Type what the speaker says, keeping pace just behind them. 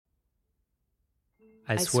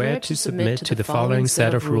I swear to submit to the following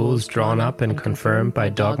set of rules drawn up and confirmed by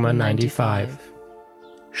Dogma 95.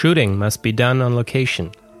 Shooting must be done on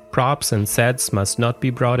location. Props and sets must not be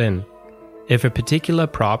brought in. If a particular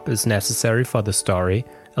prop is necessary for the story,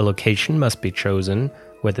 a location must be chosen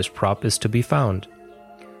where this prop is to be found.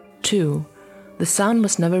 2. The sound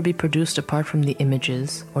must never be produced apart from the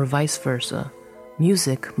images, or vice versa.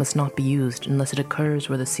 Music must not be used unless it occurs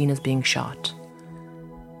where the scene is being shot.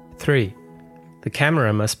 3. The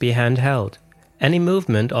camera must be handheld. Any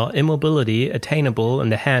movement or immobility attainable in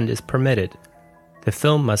the hand is permitted. The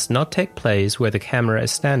film must not take place where the camera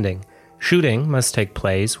is standing. Shooting must take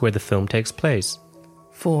place where the film takes place.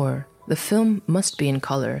 4. The film must be in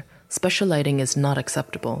color. Special lighting is not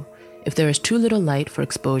acceptable. If there is too little light for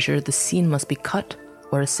exposure, the scene must be cut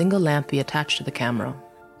or a single lamp be attached to the camera.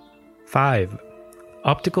 5.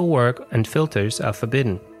 Optical work and filters are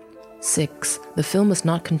forbidden. 6. The film must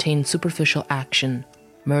not contain superficial action.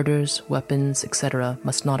 Murders, weapons, etc.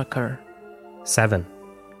 must not occur. 7.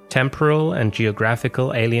 Temporal and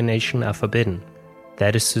geographical alienation are forbidden.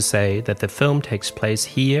 That is to say that the film takes place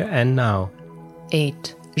here and now.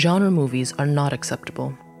 8. Genre movies are not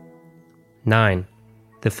acceptable. 9.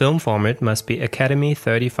 The film format must be Academy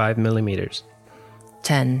 35mm.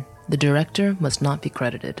 10. The director must not be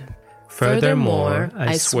credited. Furthermore,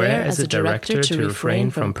 I swear as a director to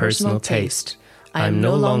refrain from personal taste. I am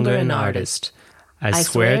no longer an artist. I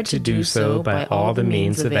swear to do so by all the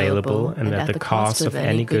means available and at the cost of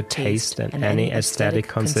any good taste and any aesthetic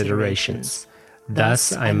considerations.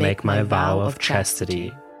 Thus I make my vow of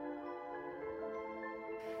chastity.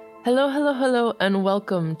 Hello, and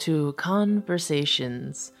welcome to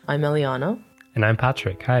Conversations. I'm Eliana. And I'm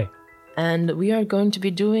Patrick. Hi. And we are going to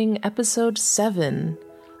be doing episode 7.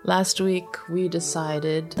 Last week, we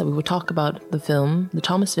decided that we would talk about the film, the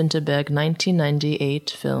Thomas Vinterberg 1998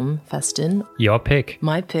 film, Festen. Your pick.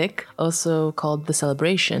 My pick, also called The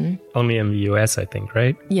Celebration. Only in the US, I think,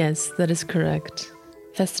 right? Yes, that is correct.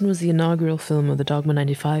 Festen was the inaugural film of the Dogma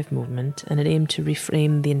 95 movement, and it aimed to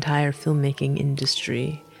reframe the entire filmmaking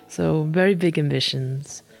industry. So, very big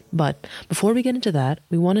ambitions. But before we get into that,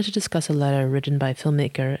 we wanted to discuss a letter written by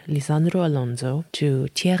filmmaker Lisandro Alonso to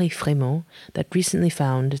Thierry Frémaux that recently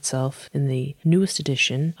found itself in the newest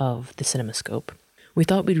edition of the CinemaScope. We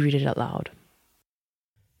thought we'd read it out loud.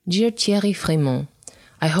 Dear Thierry Frémaux,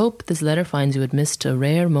 I hope this letter finds you amidst a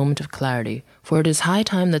rare moment of clarity, for it is high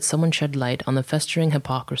time that someone shed light on the festering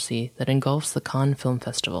hypocrisy that engulfs the Cannes Film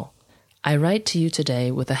Festival. I write to you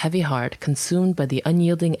today with a heavy heart consumed by the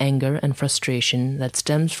unyielding anger and frustration that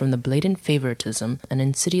stems from the blatant favoritism and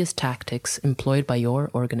insidious tactics employed by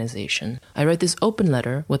your organization. I write this open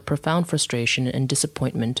letter with profound frustration and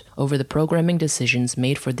disappointment over the programming decisions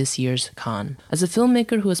made for this year's Cannes. As a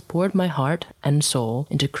filmmaker who has poured my heart and soul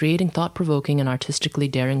into creating thought-provoking and artistically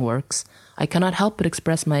daring works, I cannot help but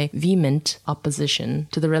express my vehement opposition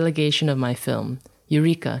to the relegation of my film,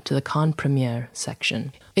 Eureka, to the Cannes Premiere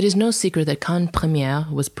section. It is no secret that Cannes Premiere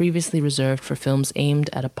was previously reserved for films aimed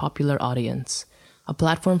at a popular audience, a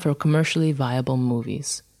platform for commercially viable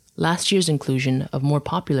movies. Last year's inclusion of more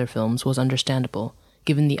popular films was understandable,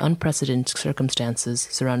 given the unprecedented circumstances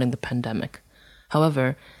surrounding the pandemic.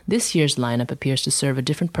 However, this year's lineup appears to serve a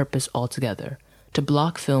different purpose altogether, to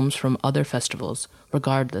block films from other festivals,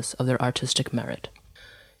 regardless of their artistic merit.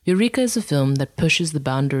 Eureka is a film that pushes the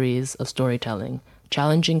boundaries of storytelling,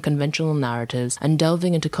 challenging conventional narratives and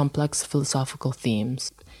delving into complex philosophical themes.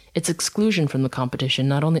 Its exclusion from the competition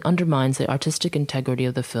not only undermines the artistic integrity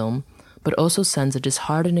of the film, but also sends a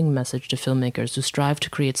disheartening message to filmmakers who strive to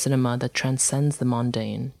create cinema that transcends the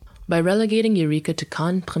mundane. By relegating Eureka to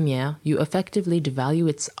Cannes Premiere, you effectively devalue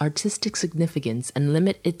its artistic significance and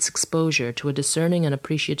limit its exposure to a discerning and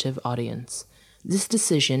appreciative audience. This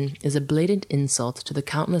decision is a blatant insult to the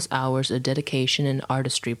countless hours of dedication and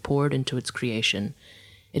artistry poured into its creation.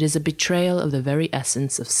 It is a betrayal of the very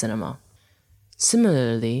essence of cinema.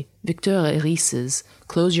 Similarly, Victor Héris's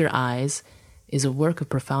Close Your Eyes is a work of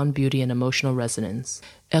profound beauty and emotional resonance.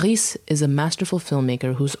 Héris is a masterful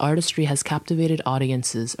filmmaker whose artistry has captivated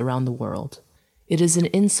audiences around the world. It is an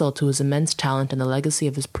insult to his immense talent and the legacy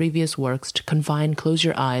of his previous works to confine Close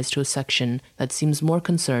Your Eyes to a section that seems more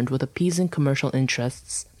concerned with appeasing commercial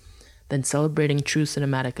interests than celebrating true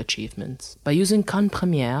cinematic achievements. By using Cannes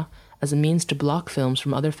Premiere as a means to block films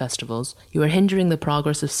from other festivals, you are hindering the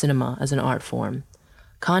progress of cinema as an art form.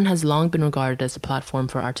 Cannes has long been regarded as a platform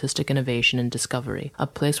for artistic innovation and discovery, a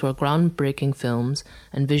place where groundbreaking films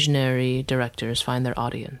and visionary directors find their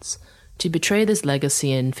audience. To betray this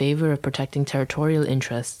legacy in favor of protecting territorial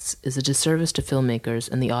interests is a disservice to filmmakers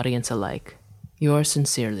and the audience alike. Yours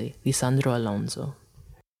sincerely, Lisandro Alonso.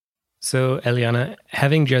 So, Eliana,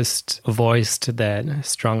 having just voiced that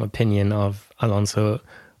strong opinion of Alonso,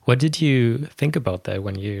 what did you think about that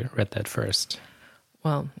when you read that first?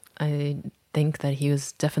 Well, I think that he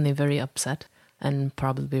was definitely very upset, and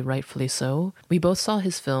probably rightfully so. We both saw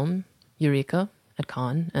his film, Eureka, at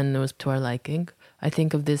Cannes, and it was to our liking. I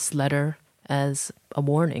think of this letter as a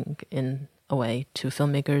warning, in a way, to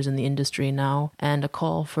filmmakers in the industry now, and a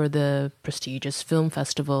call for the prestigious film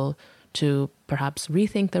festival to perhaps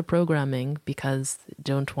rethink their programming, because they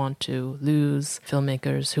don't want to lose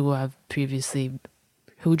filmmakers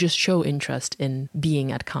who just show interest in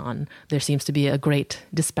being at Cannes. There seems to be a great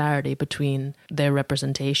disparity between their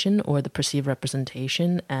representation, or the perceived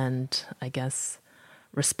representation, and I guess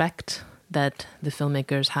respect that the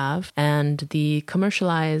filmmakers have, and the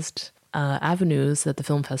commercialized avenues that the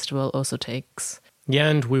film festival also takes. Yeah,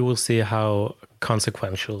 and we will see how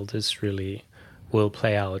consequential this really will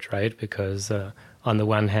play out, right? Because on the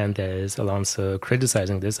one hand, there is Alonso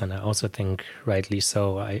criticizing this, and I also think rightly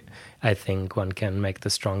so. I think one can make the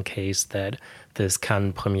strong case that this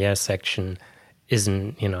Cannes premiere section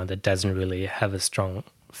that doesn't really have a strong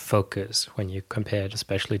focus when you compare it,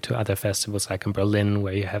 especially to other festivals like in Berlin,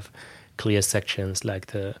 where you have clear sections like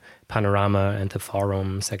the Panorama and the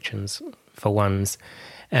Forum sections for once.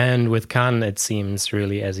 And with Cannes, it seems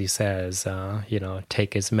really, as he says,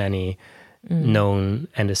 take as many known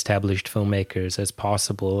and established filmmakers as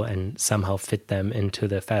possible and somehow fit them into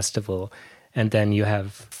the festival. And then you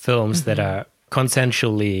have films that are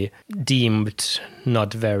consensually deemed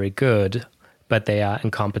not very good, but they are in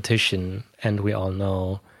competition. And we all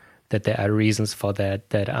know that there are reasons for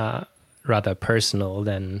that are rather personal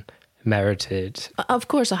than merited. Of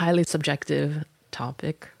course, a highly subjective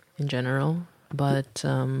topic in general, but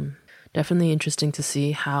definitely interesting to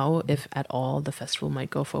see how, if at all, the festival might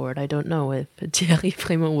go forward. I don't know if Thierry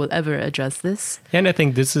Frémaux will ever address this. And I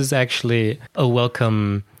think this is actually a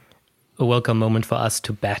welcome moment for us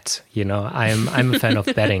to bet. I'm a fan of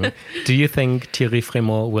betting. Do you think Thierry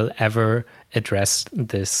Frémaux will ever address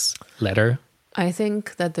this letter? I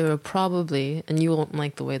think that there are probably, and you won't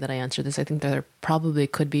like the way that I answer this, I think there probably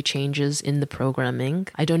could be changes in the programming.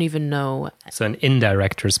 I don't even know. So an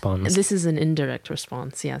indirect response. This is an indirect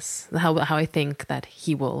response, yes. How I think that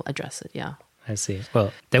he will address it, yeah. I see.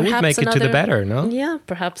 Well, that would make it to the better, no? Yeah,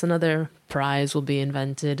 perhaps another prize will be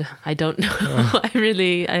invented. I don't know.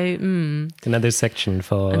 Another section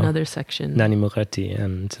for Nanni Moretti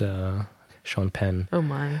and Sean Penn. Oh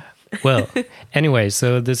my. Well, anyway,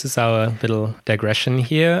 so this is our little digression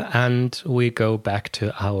here, and we go back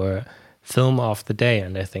to our film of the day,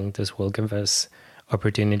 and I think this will give us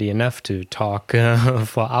opportunity enough to talk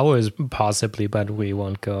for hours possibly, but we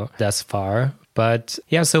won't go thus far. But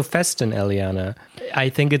yeah, so Festen, Eliana, I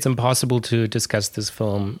think it's impossible to discuss this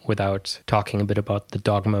film without talking a bit about the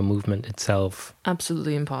dogma movement itself.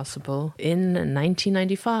 Absolutely impossible. In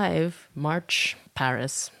 1995, March,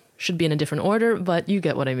 Paris. Should be in a different order, but you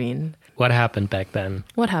get what I mean. What happened back then?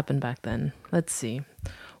 Let's see.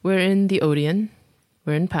 We're in the Odeon.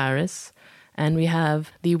 We're in Paris. And we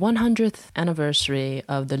have the 100th anniversary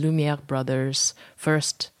of the Lumière brothers'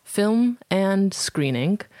 first film and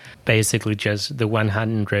screening. Basically just the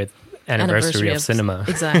 100th anniversary of cinema.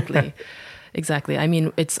 Exactly. I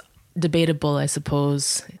mean, it's debatable, I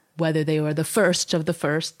suppose, whether they were the first of the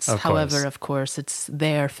firsts. However, of course, it's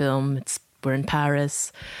their film. We're in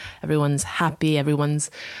Paris. Everyone's happy. Everyone's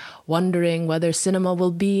wondering whether cinema will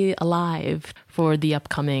be alive for the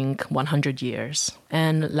upcoming 100 years.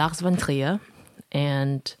 And Lars von Trier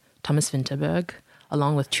and Thomas Vinterberg,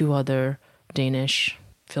 along with two other Danish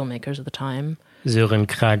filmmakers at the time, Søren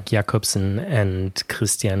Kragh Jacobsen and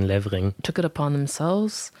Christian Levering, took it upon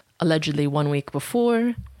themselves, allegedly 1 week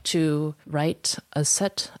before, to write a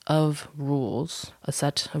set of rules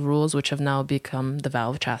which have now become the vow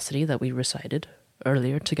of chastity that we recited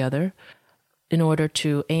earlier together, in order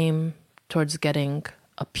to aim towards getting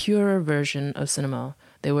a purer version of cinema.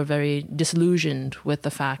 They were very disillusioned with the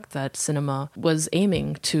fact that cinema was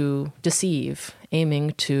aiming to deceive,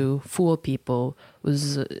 aiming to fool people,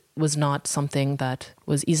 was not something that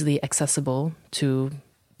was easily accessible to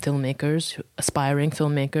filmmakers, aspiring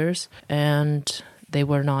filmmakers, and they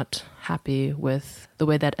were not happy with the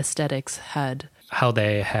way that aesthetics had... How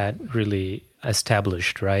they had really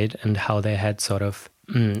established, right? And how they had sort of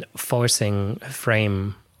forcing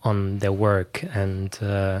frame on their work.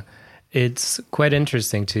 And it's quite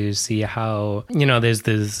interesting to see how, there's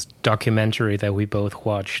this documentary that we both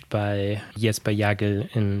watched by Jesper Jagel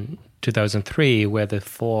in 2003, where the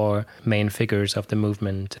four main figures of the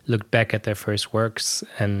movement looked back at their first works.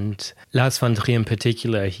 And Lars von Trier in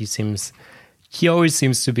particular, he seems he always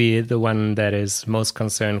seems to be the one that is most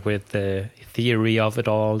concerned with the theory of it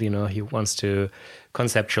all. You know, he wants to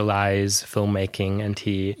conceptualize filmmaking, and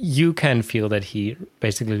you can feel that he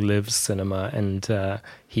basically lives cinema, and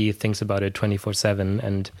he thinks about it 24/7.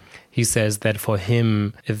 And he says that for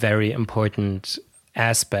him, a very important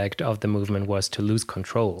aspect of the movement was to lose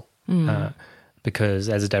control. Because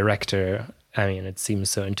as a director, I mean, it seems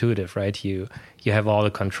so intuitive, right? You have all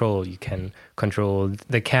the control. You can control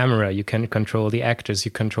the camera. You can control the actors.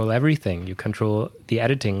 You control everything. You control the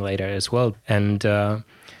editing later as well. And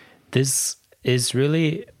this is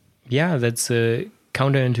really, that's a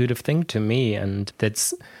counterintuitive thing to me. And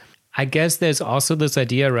I guess there's also this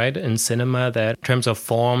idea, right, in cinema that in terms of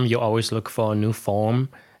form, you always look for a new form.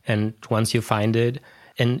 And once you find it,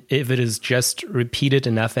 and if it is just repeated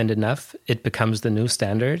enough and enough, it becomes the new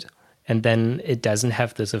standard. And then it doesn't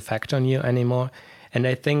have this effect on you anymore. And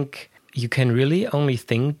I think you can really only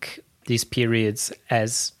think these periods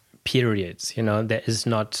as periods. You know, there is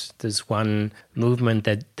not this one movement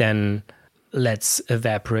that then lets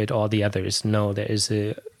evaporate all the others. No, there is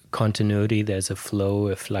a continuity, there's a flow,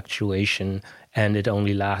 a fluctuation, and it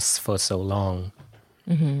only lasts for so long.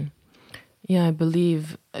 Mm-hmm. Yeah, I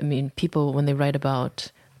believe, people, when they write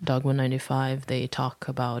about Dogma 95, they talk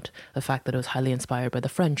about the fact that it was highly inspired by the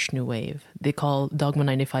French New Wave. They call Dogma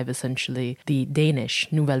 95 essentially the Danish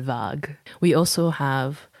Nouvelle Vague. We also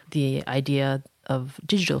have the idea of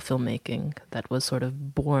digital filmmaking that was sort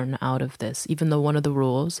of born out of this, even though one of the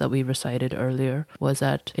rules that we recited earlier was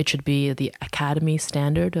that it should be the Academy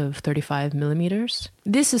standard of 35 millimeters.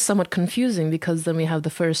 This is somewhat confusing because then we have the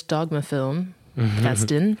first Dogma film,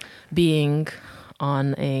 Festen, being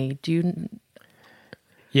on a...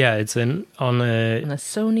 it's on a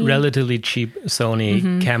Sony, relatively cheap Sony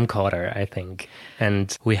camcorder, I think.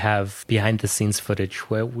 And we have behind-the-scenes footage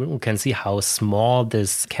where we can see how small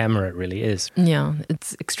this camera really is. Yeah,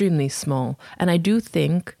 it's extremely small. And I do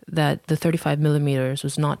think that the 35 millimeters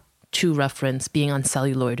was not to reference being on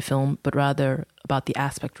celluloid film, but rather about the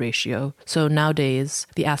aspect ratio. So nowadays,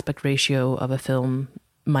 the aspect ratio of a film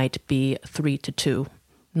might be 3:2,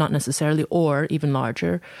 not necessarily, or even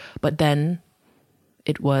larger, but then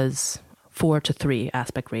it was 4:3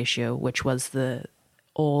 aspect ratio, which was the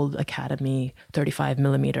old Academy 35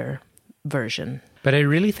 millimeter version. But I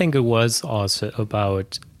really think it was also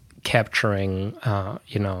about capturing,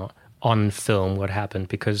 on film what happened,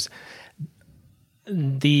 because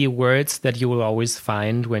the words that you will always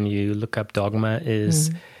find when you look up Dogma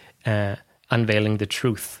is unveiling the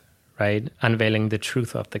truth, right? Unveiling the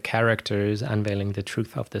truth of the characters, unveiling the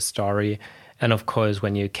truth of the story. And of course,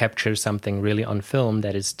 when you capture something really on film,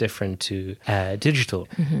 that is different to digital.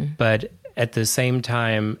 But at the same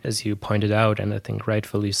time, as you pointed out, and I think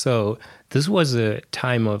rightfully so, this was a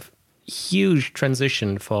time of huge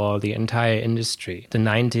transition for the entire industry. The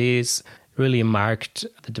 90s really marked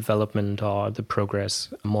the development or the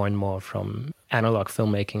progress more and more from analog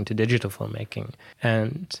filmmaking to digital filmmaking.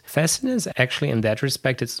 And Festen is actually, in that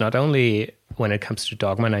respect, it's not only when it comes to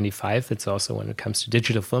Dogma 95, it's also when it comes to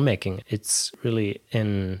digital filmmaking. It's really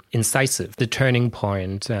incisive, the turning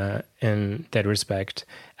point in that respect.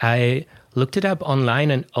 I looked it up online,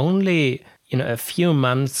 and only a few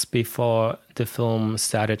months before the film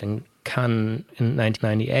started in Cannes in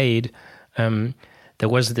 1998, there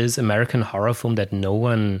was this American horror film that no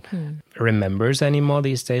one remembers anymore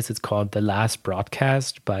these days. It's called The Last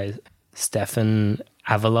Broadcast by Stefan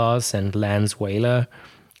Avalos and Lance Whaler.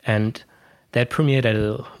 And that premiered at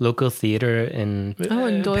a local theater in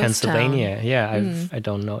Pennsylvania. Yeah, I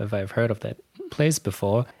don't know if I've heard of that place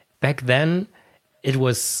before. Back then, it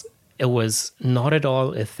was not at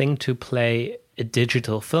all a thing to play a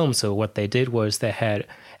digital film. So what they did was they had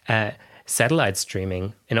satellite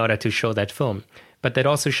streaming in order to show that film. But that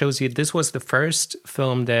also shows you this was the first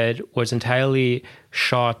film that was entirely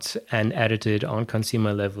shot and edited on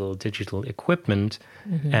consumer level digital equipment.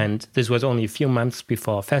 And this was only a few months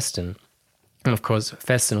before Festen. And of course,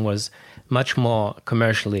 Festen was much more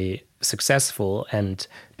commercially successful and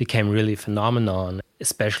became really phenomenon,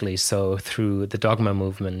 especially so through the Dogma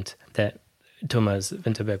movement, that Thomas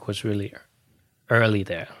Vinterberg was really early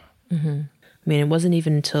there. It wasn't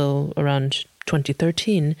even until around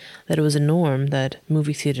 2013 that it was a norm that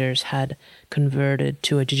movie theaters had converted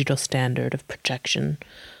to a digital standard of projection.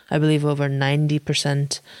 I believe over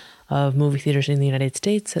 90% of movie theaters in the United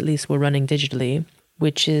States, at least, were running digitally,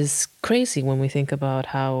 which is crazy when we think about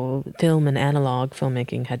how film and analog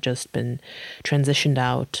filmmaking had just been transitioned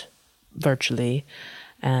out virtually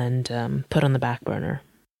and put on the back burner.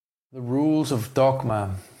 The rules of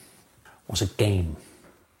Dogma was a game.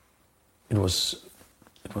 It was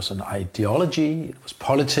an ideology, it was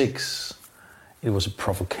politics, It was a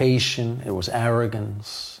provocation, it was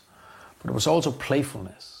arrogance, but it was also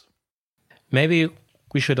playfulness. Maybe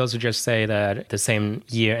we should also just say that the same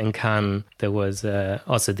year in Cannes, there was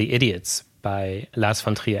also The Idiots by Lars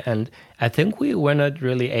von Trier. And I think we were not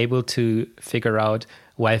really able to figure out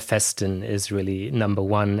why Festen is really number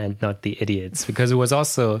one and not The Idiots, because it was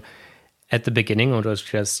also, at the beginning, it was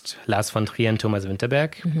just Lars von Trier and Thomas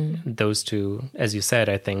Vinterberg. Mm-hmm. Those two, as you said,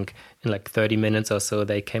 I think in like 30 minutes or so,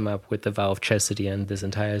 they came up with the vow of chastity and this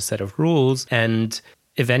entire set of rules. And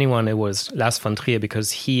if anyone, it was Lars von Trier,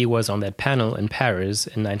 because he was on that panel in Paris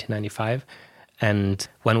in 1995. And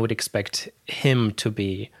one would expect him to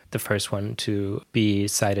be the first one to be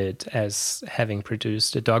cited as having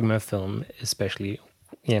produced a dogma film, especially,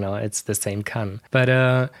 you know, it's the same Cannes.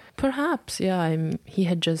 But perhaps, yeah, he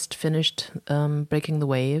had just finished Breaking the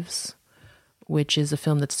Waves, which is a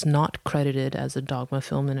film that's not credited as a dogma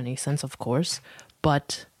film in any sense, of course,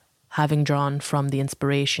 but having drawn from the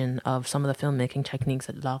inspiration of some of the filmmaking techniques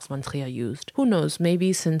that Lars von Trier used. Who knows,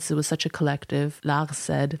 maybe since it was such a collective, Lars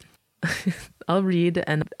said, I'll read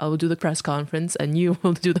and I'll do the press conference and you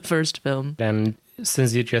will do the first film. And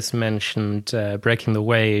since you just mentioned Breaking the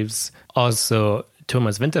Waves, also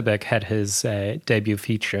Thomas Vinterberg had his debut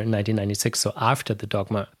feature in 1996, so after the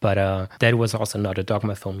dogma, but that was also not a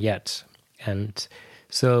dogma film yet. And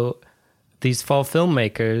so these four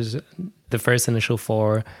filmmakers, the first initial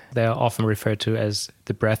four, they are often referred to as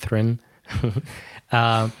the Brethren.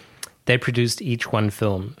 They produced each one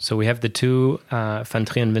film. So we have the two, Van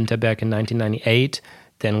Trier and Vinterberg in 1998.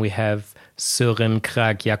 Then we have Søren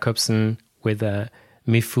Krag Jacobsen with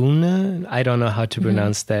Mifune, I don't know how to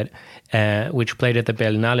pronounce that, which played at the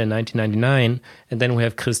Berlinale in 1999. And then we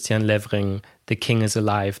have Christian Levering, The King is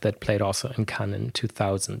Alive, that played also in Cannes in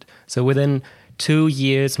 2000. So within 2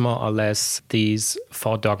 years, more or less, these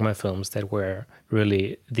four dogma films that were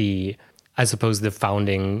really the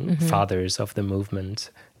founding fathers of the movement.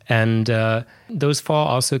 And those four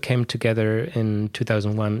also came together in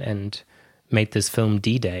 2001 and made this film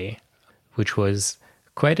D-Day, which was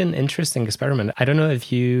quite an interesting experiment. I don't know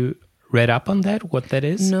if you read up on that, what that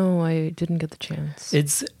is? No, I didn't get the chance.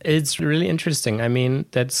 It's really interesting. I mean,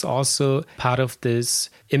 that's also part of this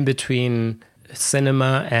in-between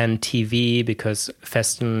cinema and TV, because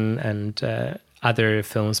Festen and other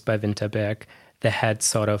films by Vinterberg, they had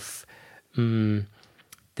sort of...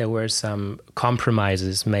 there were some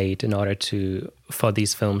compromises made in order for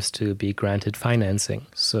these films to be granted financing.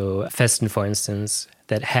 So Festen, for instance,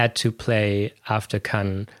 that had to play after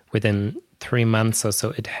Cannes within 3 months or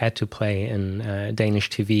so, it had to play in Danish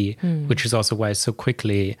TV, which is also why so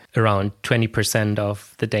quickly around 20%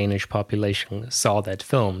 of the Danish population saw that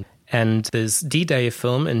film. And this D-Day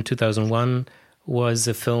film in 2001 was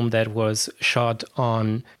a film that was shot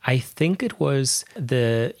on, I think it was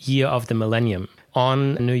the year of the millennium.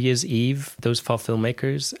 On New Year's Eve, those four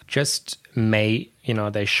filmmakers just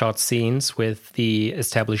they shot scenes with the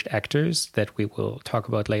established actors that we will talk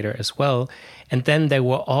about later as well. And then they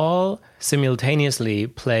were all simultaneously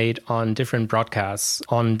played on different broadcasts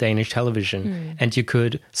on Danish television. And you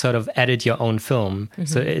could sort of edit your own film.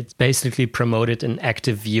 So it basically promoted an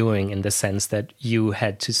active viewing in the sense that you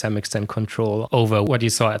had to some extent control over what you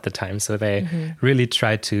saw at the time. So they really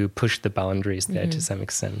tried to push the boundaries there to some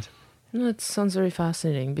extent. No, it sounds very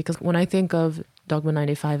fascinating, because when I think of Dogma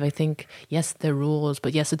 95, I think, yes, there are rules,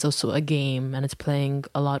 but yes, it's also a game, and it's playing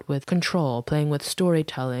a lot with control, playing with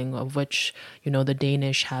storytelling, of which, the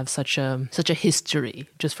Danish have such a history,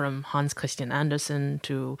 just from Hans Christian Andersen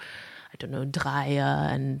to, I don't know, Dreyer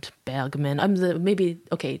and Bergman.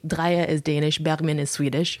 Dreyer is Danish, Bergman is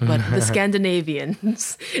Swedish, but the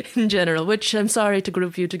Scandinavians in general, which I'm sorry to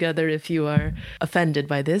group you together if you are offended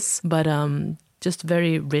by this, but just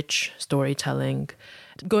very rich storytelling.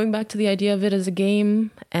 Going back to the idea of it as a game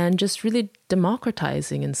and just really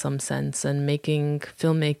democratizing in some sense and making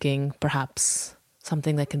filmmaking perhaps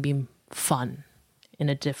something that can be fun in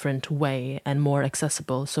a different way and more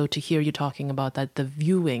accessible. So to hear you talking about that, the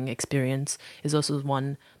viewing experience is also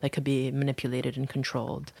one that could be manipulated and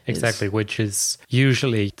controlled. Exactly, which is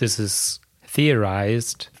usually, this is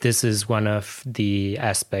theorized. This is one of the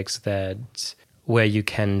aspects where you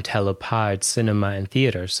can tell apart cinema and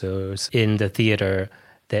theater. So in the theater,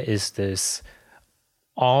 there is this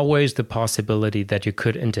always the possibility that you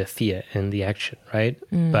could interfere in the action, right?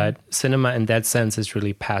 But cinema in that sense is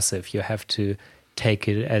really passive. You have to take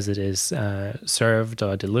it as it is served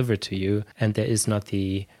or delivered to you. And there is not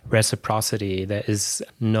the reciprocity. There is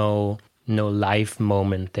no live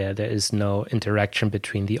moment there. There is no interaction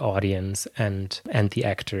between the audience and the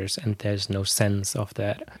actors, and there's no sense of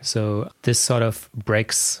that. So this sort of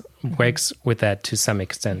breaks with that to some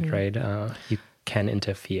extent, right? can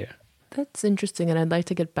interfere. That's interesting, and I'd like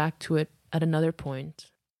to get back to it at another point.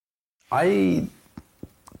 I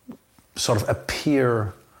sort of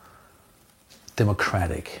appear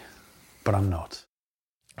democratic, but I'm not.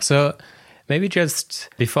 So maybe just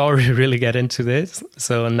before we really get into this,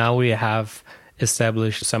 so now we have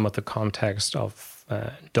established some of the context of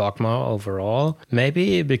dogma overall.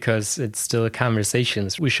 Maybe because it's still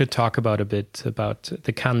conversations, we should talk about a bit about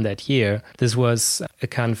the Cannes that year. This was a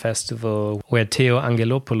Cannes festival where Theo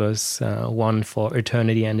Angelopoulos won for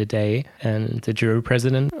Eternity and a Day, and the jury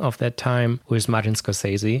president of that time was Martin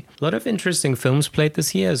Scorsese. A lot of interesting films played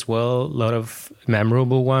this year as well, a lot of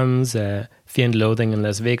memorable ones. Fear and Loathing in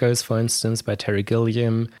Las Vegas, for instance, by Terry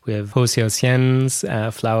Gilliam. We have Ho Xiaoxian's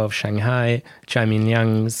Flower of Shanghai, Chai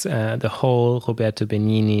Min-liang's The Hole, Roberto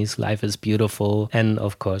Benigni's Life is Beautiful, and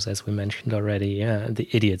of course, as we mentioned already, The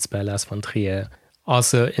Idiots by Lars von Trier.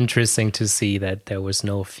 Also interesting to see that there was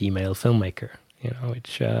no female filmmaker,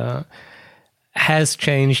 which has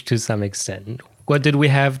changed to some extent. What did we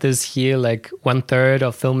have this year? Like 1/3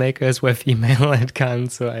 of filmmakers were female at Cannes.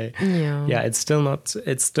 So it's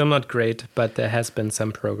still not great, but there has been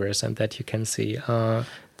some progress, and that you can see.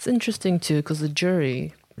 It's interesting too, because the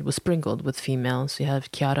jury was sprinkled with females. You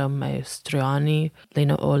have Chiara Maestriani,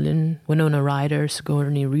 Lena Olin, Winona Ryder,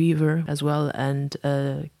 Sigourney Weaver as well, and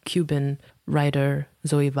Cuban writer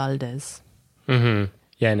Zoe Valdez. Mm-hmm.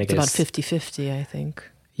 Yeah, and it's about 50-50, I think.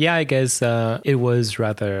 Yeah, I guess it was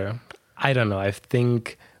rather... I don't know. I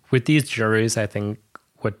think with these juries, I think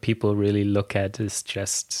what people really look at is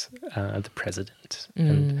just the president.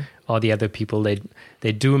 And all the other people,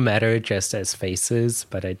 they do matter just as faces,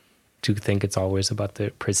 but I do think it's always about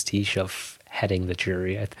the prestige of heading the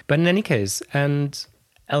jury. But in any case, and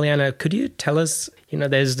Eliana, could you tell us,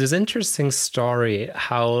 there's this interesting story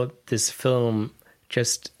how this film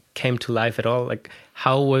just came to life at all. Like,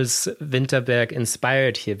 how was Vinterberg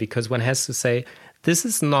inspired here? Because one has to say, this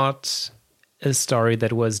is not a story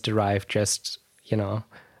that was derived just,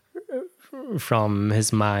 from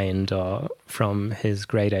his mind or from his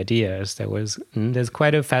great ideas. There's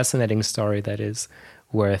quite a fascinating story that is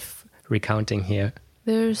worth recounting here.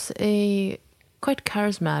 There's a quite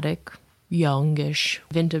charismatic, youngish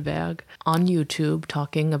Vinterberg on YouTube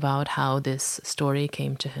talking about how this story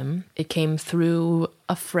came to him. It came through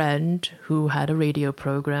a friend who had a radio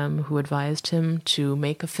program who advised him to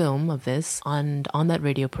make a film of this. And on that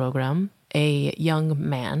radio program, a young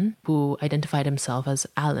man who identified himself as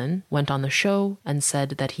Alan went on the show and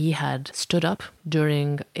said that he had stood up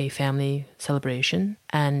during a family celebration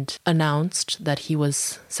and announced that he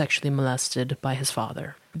was sexually molested by his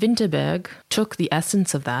father. Vinterberg took the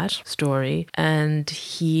essence of that story and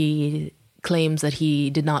he claims that he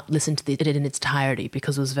did not listen to it in its entirety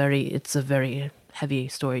because it's a very heavy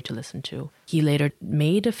story to listen to. He later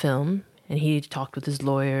made a film. And he talked with his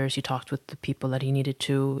lawyers, he talked with the people that he needed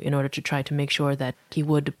to in order to try to make sure that he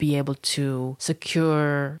would be able to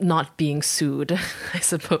secure not being sued, I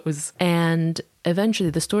suppose. And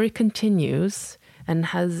eventually the story continues and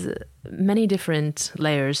has many different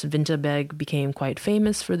layers. Vinterberg became quite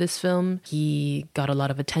famous for this film. He got a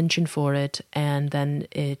lot of attention for it. And then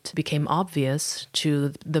it became obvious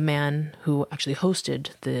to the man who actually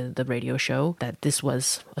hosted the radio show that this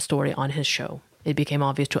was a story on his show. It became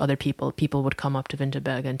obvious to other people. People would come up to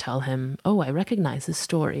Vinterberg and tell him, oh, I recognize this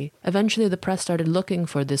story. Eventually, the press started looking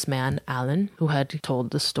for this man, Alan, who had told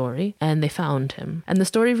the story, and they found him. And the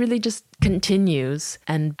story really just continues,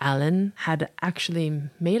 and Alan had actually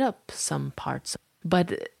made up some parts.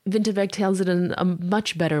 But Vinterberg tells it in a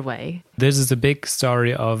much better way. This is a big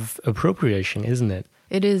story of appropriation, isn't it?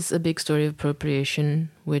 It is a big story of appropriation,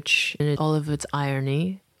 which in all of its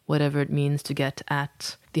irony, whatever it means to get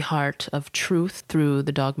at the heart of truth through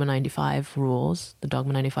the Dogma 95 rules, the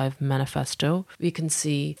Dogma 95 manifesto. We can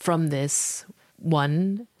see from this,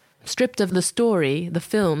 one, stripped of the story, the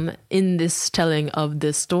film in this telling of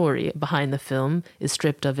this story behind the film is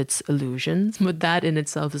stripped of its illusions. But that in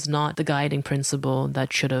itself is not the guiding principle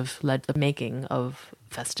that should have led the making of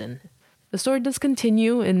Festen. The story does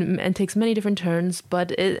continue and takes many different turns,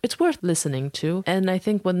 but it's worth listening to. And I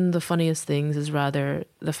think one of the funniest things is rather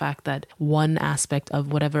the fact that one aspect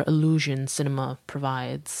of whatever illusion cinema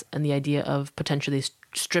provides and the idea of potentially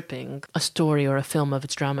stripping a story or a film of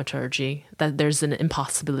its dramaturgy, that there's an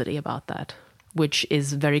impossibility about that, which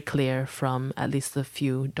is very clear from at least the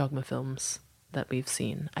few Dogma films that we've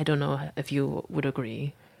seen. I don't know if you would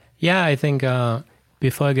agree. Yeah, I think...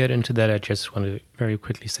 Before I get into that, I just want to very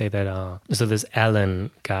quickly say that so this Alan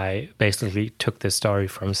guy basically took this story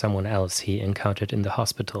from someone else he encountered in the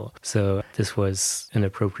hospital. So this was an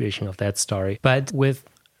appropriation of that story. But with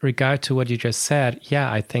regard to what you just said,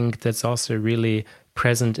 yeah, I think that's also really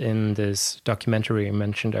present in this documentary I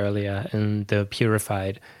mentioned earlier, in The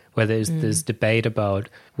Purified, where there's this debate about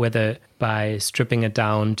whether by stripping it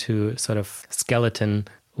down to sort of skeleton,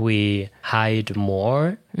 we hide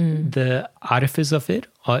more the artifice of it,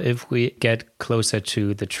 or if we get closer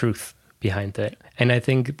to the truth behind that. And I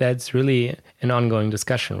think that's really an ongoing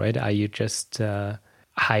discussion, right? Are you just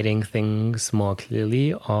hiding things more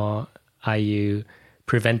clearly, or are you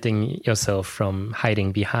preventing yourself from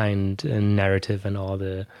hiding behind a narrative and all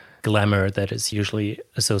the glamour that is usually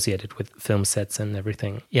associated with film sets and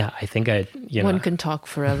everything? Yeah, I think one can talk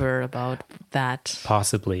forever about that.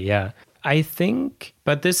 Possibly, yeah. I think,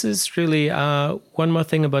 but this is really one more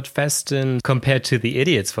thing about Festen compared to The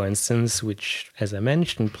Idiots, for instance, which, as I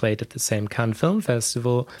mentioned, played at the same Cannes Film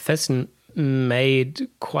Festival. Festen made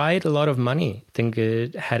quite a lot of money. I think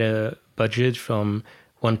it had a budget from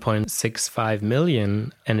 1.65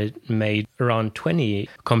 million and it made around 20.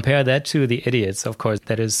 Compare that to The Idiots, of course,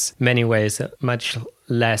 that is many ways a much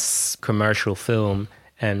less commercial film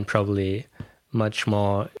and probably much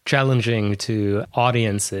more challenging to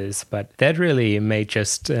audiences, but that really made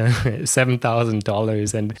just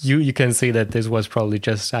 $7,000. And you can see that this was probably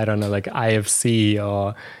just, I don't know, like IFC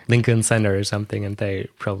or Lincoln Center or something, and they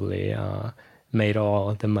probably made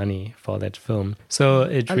all the money for that film. So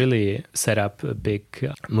it really set up a big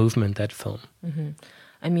movement, that film. Mm-hmm.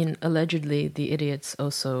 I mean, allegedly, The Idiots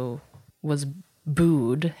also was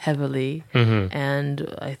booed heavily,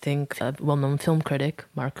 and I think a well-known film critic,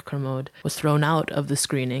 Mark Kermode, was thrown out of the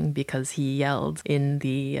screening because he yelled in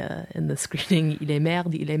the screening "Il est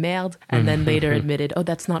merde," and then later admitted, "Oh,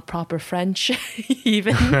 that's not proper French,"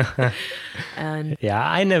 even. And yeah,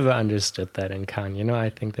 I never understood that in Cannes. I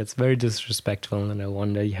think that's very disrespectful, and I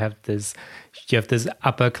wonder you have this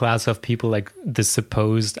upper class of people, like the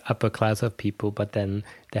supposed upper class of people, but then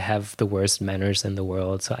they have the worst manners in the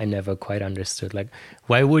world. So I never quite understood, like,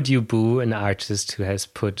 why would you boo an artist who has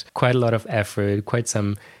put quite a lot of effort, quite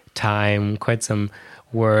some time, quite some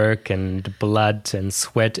work and blood and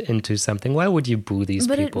sweat into something? Why would you boo these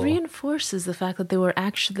people? But it reinforces the fact that they were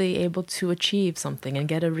actually able to achieve something and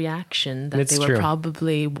get a reaction that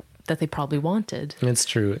they probably wanted. It's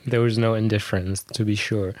true. There was no indifference, to be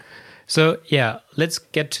sure. So yeah, let's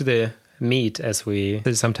get to the meat, as we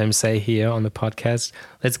sometimes say here on the podcast.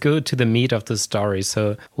 Let's go to the meat of the story.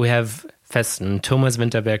 So we have Festen, Thomas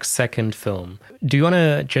Vinterberg's second film. Do you want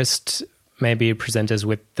to just maybe present us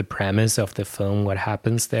with the premise of the film, what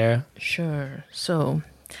happens there? Sure. So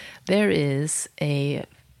there is a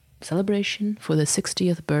celebration for the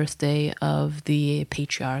 60th birthday of the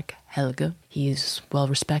patriarch Helge. He's well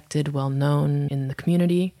respected, well known in the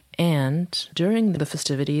community. And during the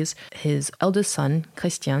festivities, his eldest son,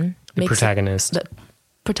 Christian, the protagonist.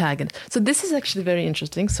 So this is actually very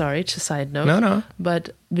interesting. Sorry, to side note. No.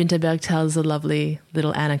 But Vinterberg tells a lovely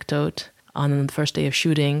little anecdote on the first day of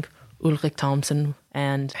shooting. Ulrich Thomsen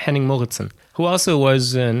and Henning Moritzen, who also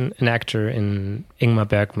was an actor in Ingmar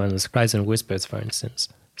Bergman's Cries and Whispers, for instance.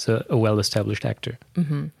 So a well-established actor.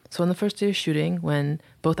 Mm-hmm. So on the first day of shooting, when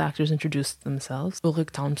both actors introduced themselves,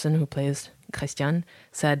 Ulrich Thomsen, who plays Christian,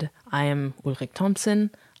 said, "I am Ulrich Thomsen.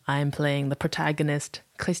 I am playing the protagonist,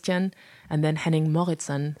 Christian." And then Henning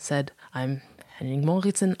Moritzen said, "I'm Henning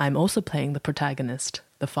Moritzen. I'm also playing the protagonist,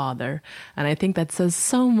 the father." And I think that says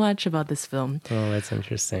so much about this film. Oh, that's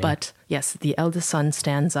interesting. But yes, the eldest son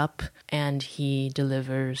stands up and he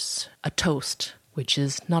delivers a toast, which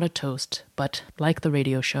is not a toast, but like the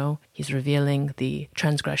radio show, he's revealing the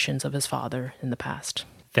transgressions of his father in the past.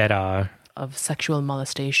 That are? Of sexual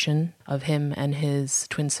molestation of him and his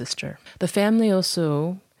twin sister. The family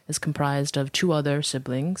also is comprised of two other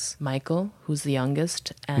siblings, Michael, who's the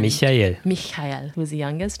youngest, and Michael, who's the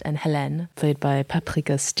youngest, and Helene, played by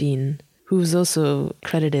Paprika Steen, who's also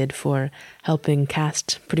credited for helping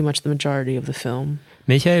cast pretty much the majority of the film.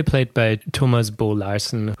 Michael, played by Thomas Bo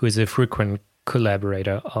Larsen, who is a frequent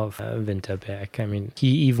collaborator of Vinterberg. I mean, he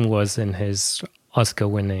even was in his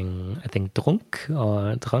Oscar-winning, I think, Drunk,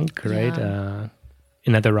 right? Yeah.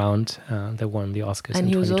 Another round that won the Oscars and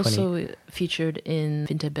in 2020. And he was also featured in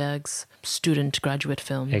Vinterberg's student graduate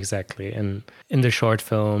film. Exactly. And in the short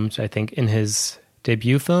films, I think in his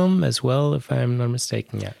debut film as well, if I'm not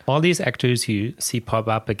mistaken. Yeah. All these actors you see pop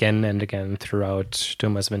up again and again throughout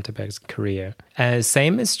Thomas Vinterberg's career.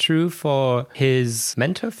 Same is true for his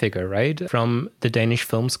mentor figure, right? From the Danish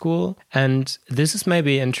Film School. And this is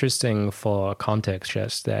maybe interesting for context,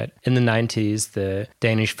 just that in the 90s, the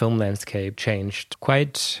Danish film landscape changed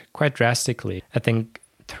quite drastically. I think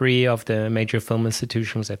three of the major film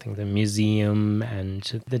institutions, I think the museum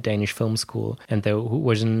and the Danish Film School, and there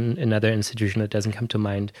was another institution that doesn't come to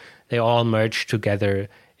mind. They all merged together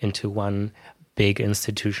into one big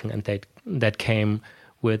institution, and that came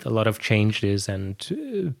with a lot of changes,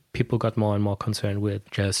 and people got more and more concerned with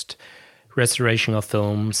just restoration of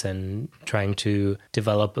films and trying to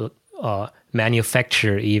develop or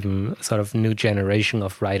manufacture even sort of new generation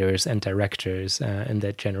of writers and directors in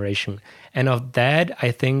that generation. And of that,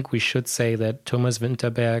 I think we should say that Thomas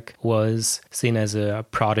Vinterberg was seen as a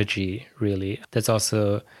prodigy, really. That's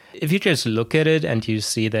also, if you just look at it and you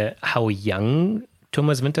see that how young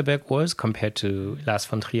Thomas Vinterberg was compared to Lars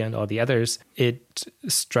von Trier and all the others, it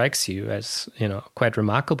strikes you as, quite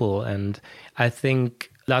remarkable. And I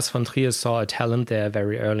think Lars von Trier saw a talent there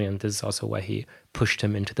very early, and this is also why he pushed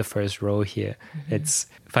him into the first row here. Mm-hmm. It's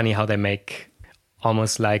funny how they make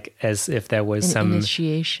almost like as if there was some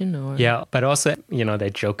initiation, or but also they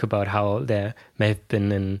joke about how there may have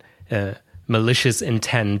been a malicious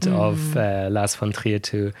intent of Lars von Trier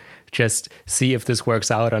to just see if this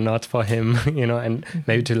works out or not for him, and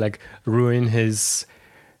maybe to like ruin his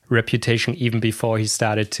reputation even before he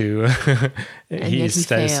started to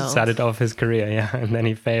started off his career, and then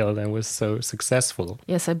he failed and was so successful.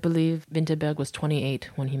 Yes, I believe Vinterberg was 28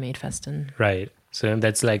 when he made Festen. Right. So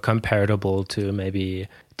that's like comparable to maybe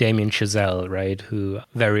Damien Chazelle, right, who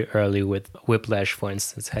very early with Whiplash, for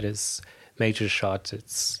instance, had his major shot.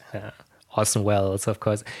 It's Orson Welles, of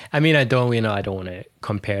course. I mean, I don't want to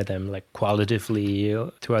compare them like qualitatively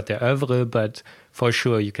throughout their oeuvre, but for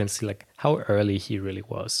sure you can see like how early he really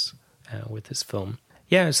was with this film.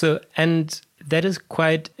 Yeah, so, and that is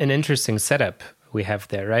quite an interesting setup we have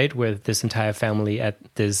there, right? With this entire family at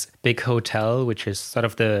this big hotel, which is sort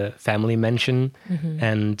of the family mansion. Mm-hmm.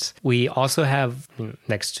 And we also have,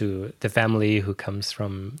 next to the family who comes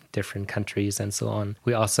from different countries and so on,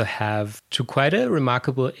 we also have, to quite a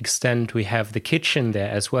remarkable extent, we have the kitchen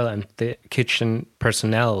there as well, and the kitchen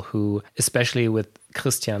personnel who, especially with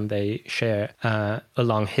Christian, they share a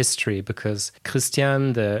long history, because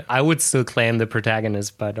Christian, I would still claim the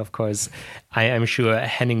protagonist, but of course I am sure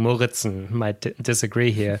Henning Moritzen might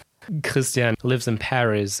disagree here. Christian lives in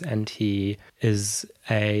Paris, and he is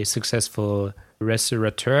a successful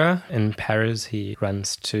restaurateur in Paris. He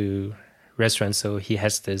runs 2 restaurants, so he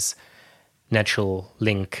has this natural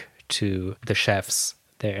link to the chefs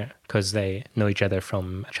there because they know each other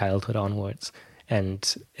from childhood onwards.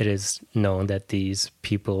 And it is known that these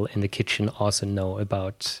people in the kitchen also know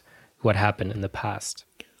about what happened in the past.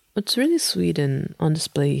 What's really sweet and on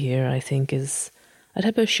display here, I think, is a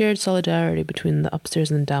type of shared solidarity between the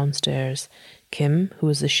upstairs and the downstairs. Kim, who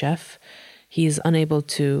is the chef, he's unable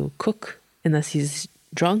to cook unless he's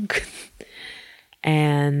drunk.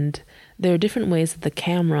 And there are different ways that the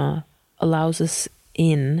camera allows us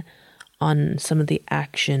in on some of the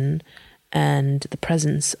action and the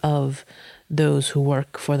presence of those who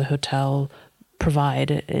work for the hotel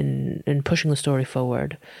provide in pushing the story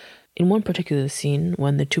forward. In one particular scene,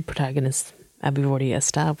 when the 2 protagonists, as we've already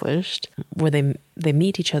established, where they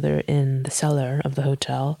meet each other in the cellar of the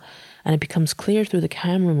hotel, and it becomes clear through the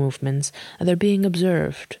camera movements that they're being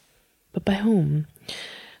observed. But by whom?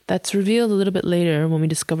 That's revealed a little bit later when we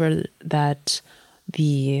discover that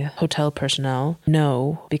the hotel personnel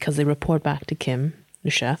know, because they report back to Kim, the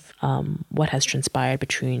chef, what has transpired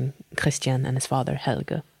between Christian and his father,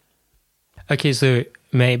 Helge. Okay, so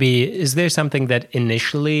maybe, is there something that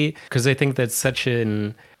initially, because I think that's such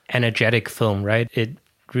an energetic film, right? It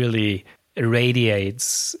really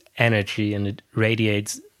radiates energy and it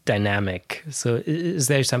radiates dynamic. So is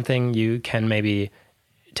there something you can maybe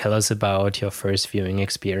tell us about your first viewing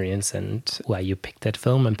experience and why you picked that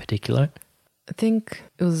film in particular? I think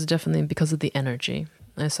it was definitely because of the energy.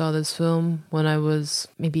 I saw this film when I was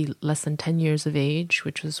maybe less than 10 years of age,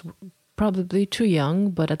 which was probably too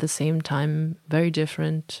young, but at the same time, very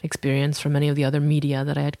different experience from many of the other media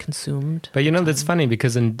that I had consumed. But that's funny,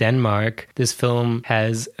 because in Denmark, this film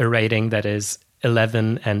has a rating that is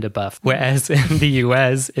 11 and above, whereas in the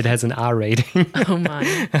US, it has an R rating. Oh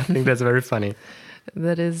my. I think that's very funny.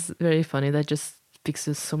 That is very funny. That just speaks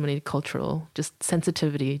to so many cultural, just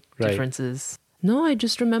sensitivity differences. No, I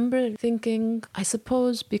just remember thinking, I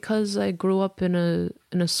suppose because I grew up in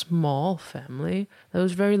a small family, it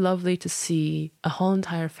was very lovely to see a whole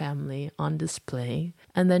entire family on display,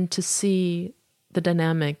 and then to see the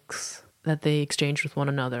dynamics that they exchange with one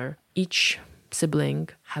another. Each sibling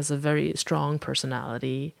has a very strong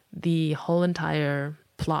personality. The whole entire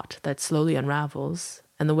plot that slowly unravels,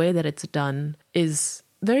 and the way that it's done is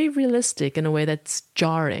very realistic in a way that's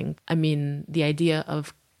jarring. I mean, the idea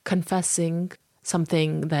of confessing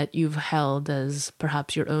something that you've held as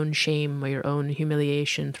perhaps your own shame or your own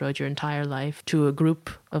humiliation throughout your entire life to a group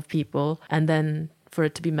of people, and then for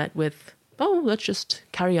it to be met with, oh, let's just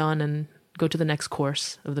carry on and go to the next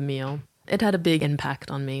course of the meal. It had a big impact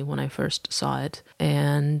on me when I first saw it.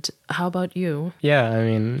 And how about you? Yeah, I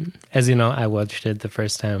mean, as you know, I watched it the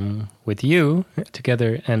first time with you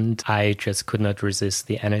together, and I just could not resist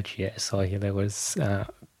the energy I saw here. That was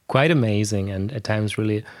quite amazing and at times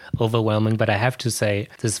really overwhelming. But I have to say,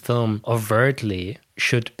 this film overtly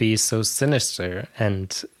should be so sinister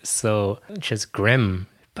and so just grim,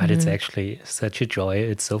 but it's actually such a joy.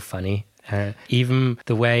 It's so funny. Even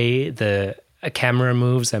the way the camera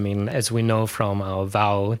moves, I mean, as we know from our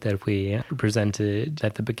vow that we presented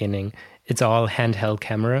at the beginning, it's all handheld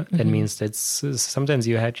camera. That means that sometimes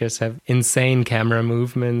you just have insane camera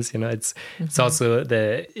movements. You know, it's also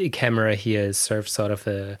the camera here serves sort of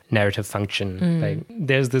a narrative function. Like,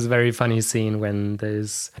 there's this very funny scene when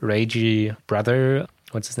this ragey brother,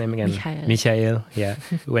 what's his name again? Michael, yeah.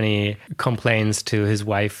 When he complains to his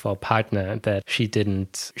wife or partner that she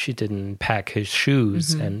didn't pack his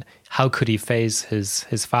shoes, and how could he face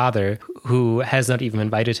his father, who has not even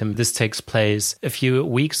invited him. This takes place a few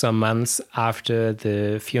weeks or months after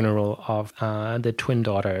the funeral of the twin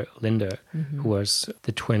daughter, Linda, who was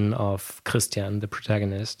the twin of Christian, the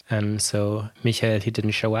protagonist. And so Michael, he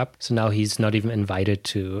didn't show up. So now he's not even invited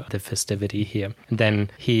to the festivity here. And then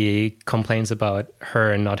he complains about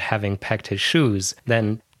her not having packed his shoes.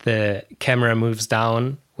 Then the camera moves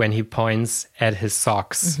down when he points at his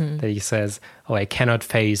socks, that he says, oh, I cannot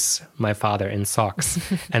face my father in socks.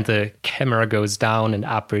 And the camera goes down and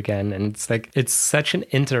up again. And it's like, it's such an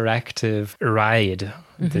interactive ride,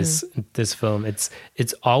 this film.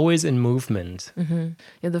 It's always in movement.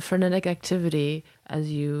 Yeah, the frenetic activity,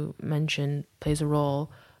 as you mentioned, plays a role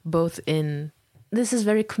both in, this is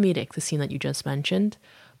very comedic, the scene that you just mentioned,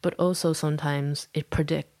 but also sometimes it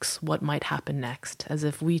predicts what might happen next, as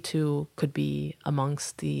if we too could be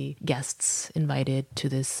amongst the guests invited to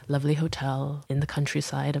this lovely hotel in the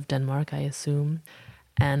countryside of Denmark, I assume,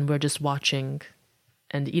 and we're just watching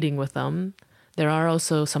and eating with them. There are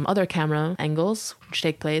also some other camera angles which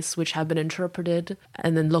take place, which have been interpreted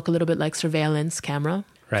and then look a little bit like surveillance camera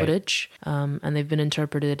footage, and they've been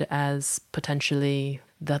interpreted as potentially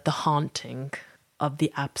the haunting of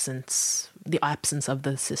the absence of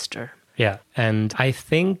the sister. Yeah, and I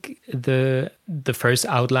think the first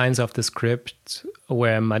outlines of the script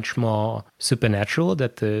were much more supernatural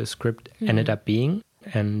that the script ended up being,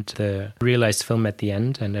 and the realized film at the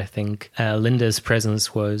end. And I think Linda's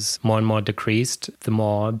presence was more and more decreased the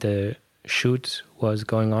more the shoot was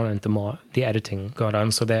going on and the more the editing got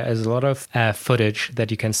on. So there is a lot of footage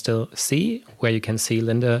that you can still see, where you can see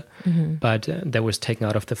Linda, but that was taken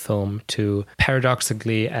out of the film to,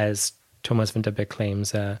 paradoxically, as Thomas Vinterberg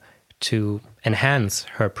claims, to enhance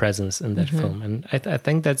her presence in that film. And I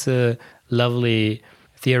think that's a lovely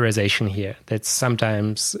theorization here, that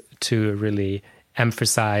sometimes to really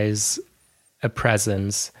emphasize a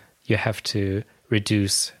presence, you have to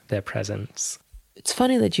reduce their presence. It's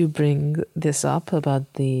funny that you bring this up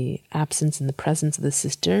about the absence and the presence of the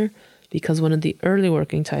sister, because one of the early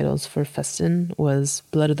working titles for Festen was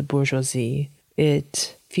Blood of the Bourgeoisie.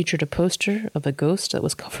 It featured a poster of a ghost that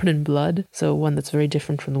was covered in blood, so one that's very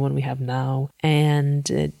different from the one we have now, and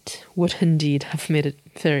it would indeed have made a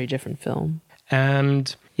very different film.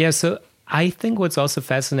 And yeah, so I think what's also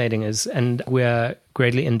fascinating is, and we're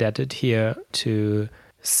greatly indebted here to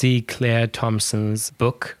C. Claire Thompson's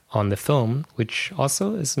book on the film, which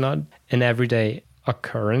also is not an everyday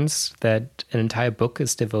occurrence that an entire book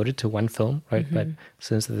is devoted to one film, right? But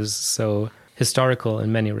since this is so historical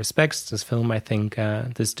in many respects, this film, I think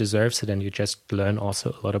this deserves it. And you just learn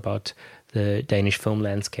also a lot about the Danish film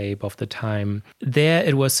landscape of the time. There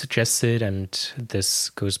it was suggested, and this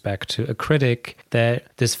goes back to a critic, that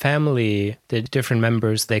this family, the different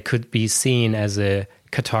members, they could be seen as a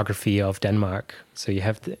cartography of Denmark. So you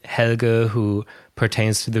have Helge, who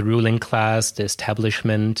pertains to the ruling class, the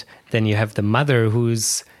establishment. Then you have the mother,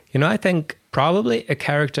 who's, I think probably a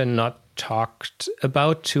character not talked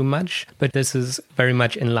about too much, but this is very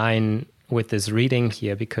much in line with this reading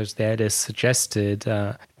here, because there it is suggested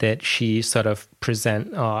that she sort of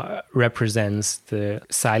represents the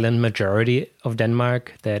silent majority of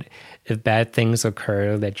Denmark, that if bad things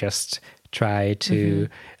occur, they just try to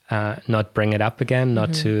not bring it up again,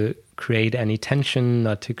 not to create any tension,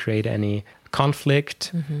 not to create any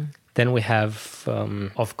conflict. Then we have,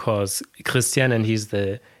 of course, Christian, and he's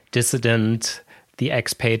the dissident, the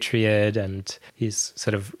expatriate, and he's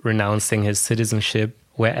sort of renouncing his citizenship.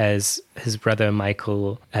 Whereas his brother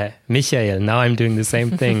Michael, now I'm doing the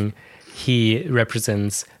same thing, he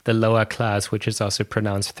represents the lower class, which is also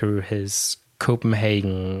pronounced through his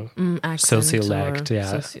Copenhagen sociolect.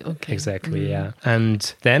 Okay. Exactly, yeah.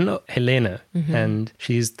 And then Helene, and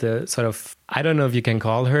she's the sort of, I don't know if you can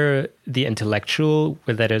call her the intellectual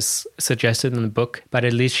that is suggested in the book, but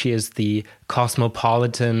at least she is the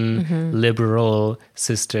cosmopolitan, liberal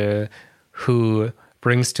sister who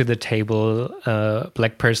brings to the table a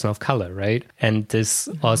black person of color, right? And this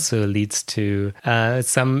also leads to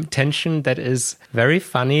some tension that is very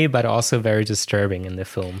funny, but also very disturbing in the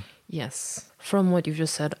film. Yes. From what you've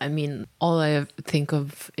just said, I mean, all I think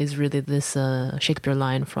of is really this Shakespeare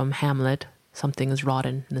line from Hamlet, something is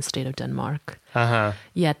rotten in the state of Denmark.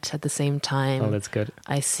 Yet, at the same time, that's good.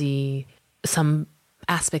 I see some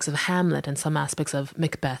aspects of Hamlet and some aspects of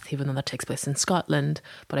Macbeth, even though that takes place in Scotland.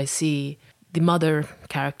 But I see the mother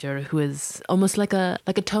character who is almost like a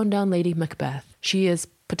toned-down Lady Macbeth. She is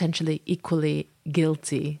potentially equally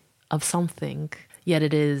guilty of something. Yet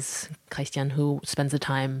it is Christian who spends the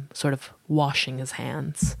time sort of washing his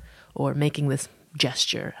hands or making this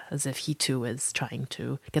gesture as if he too is trying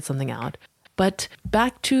to get something out. But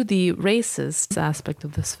back to the racist aspect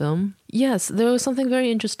of this film. Yes, there was something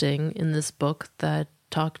very interesting in this book that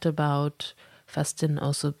talked about Festen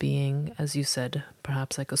also being, as you said,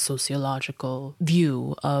 perhaps like a sociological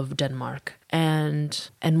view of Denmark. And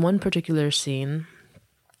one particular scene,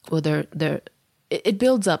 well, it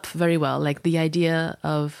builds up very well, like the idea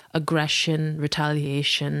of aggression,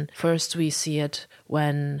 retaliation. First, we see it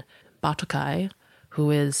when Bartokai,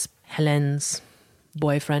 who is Helen's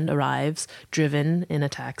boyfriend, arrives, driven in a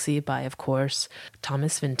taxi by, of course,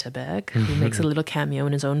 Thomas Vinterberg, who makes a little cameo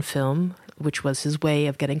in his own film, which was his way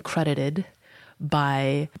of getting credited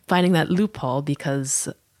by finding that loophole, because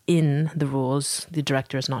in the rules, the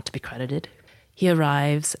director is not to be credited. He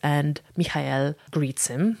arrives and Michael greets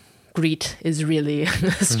him. Greet is really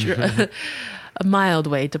a mild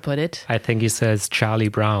way to put it. I think he says Charlie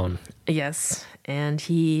Brown. Yes. And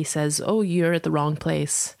he says, oh, you're at the wrong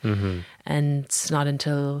place. And it's not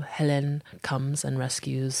until Helen comes and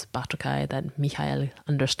rescues Bartokai that Michael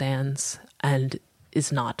understands and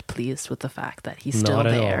is not pleased with the fact that he's still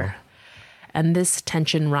there. And this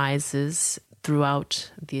tension rises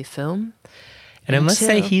throughout the film. And I must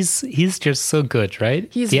say, he's just so good,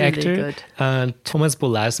 right? He's the really actor, good. Thomas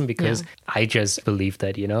Bo-Larsen, because I just believe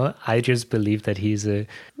that, I just believe that he's a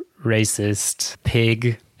racist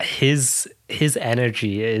pig. His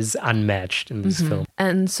energy is unmatched in this film.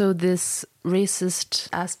 And so this racist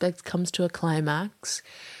aspect comes to a climax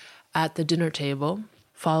at the dinner table,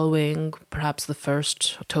 following perhaps the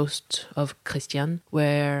first toast of Christian,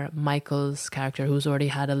 where Michael's character, who's already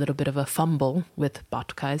had a little bit of a fumble with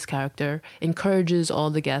Bartokai's character, encourages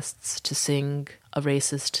all the guests to sing a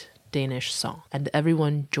racist Danish song, and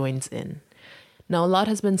everyone joins in. Now, a lot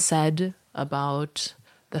has been said about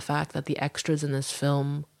the fact that the extras in this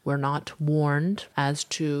film were not warned as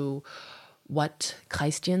to what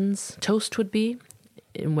Christian's toast would be,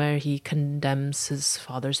 in where he condemns his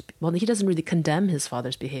father's... Well, he doesn't really condemn his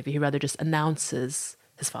father's behavior. He rather just announces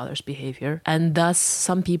his father's behavior. And thus,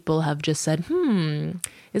 some people have just said,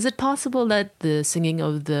 is it possible that the singing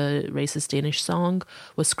of the racist Danish song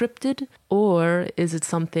was scripted? Or is it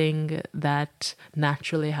something that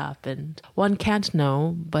naturally happened? One can't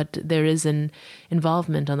know, but there is an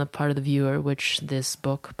involvement on the part of the viewer, which this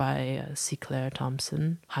book by C. Claire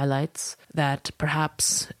Thompson highlights, that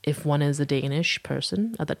perhaps if one is a Danish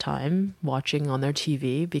person at the time watching on their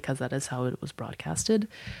TV, because that is how it was broadcasted,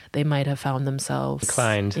 they might have found themselves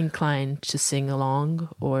inclined to sing along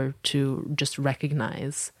or to just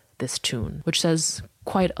recognize this tune, which says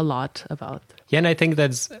quite a lot about. Yeah, and I think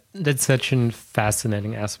that's such a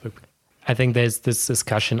fascinating aspect. I think there's this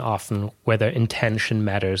discussion often whether intention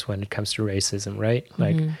matters when it comes to racism, right?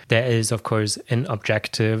 Like there is, of course, an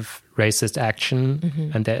objective racist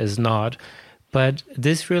action and there is not. But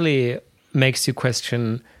this really makes you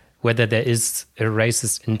question whether there is a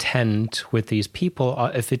racist intent with these people,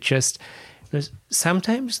 or if it just...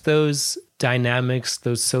 Sometimes those dynamics,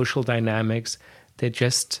 those social dynamics, they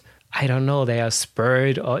just... I don't know, they are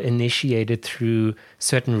spurred or initiated through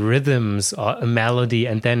certain rhythms or a melody,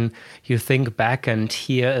 and then you think back and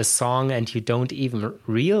hear a song and you don't even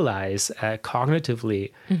realize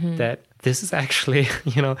cognitively that this is actually,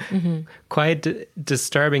 quite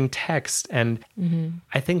disturbing text. And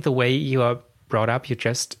I think the way you are brought up, you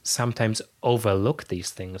just sometimes overlook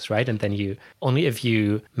these things, right? And then only if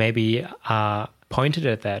you maybe pointed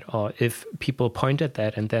at that, or if people point at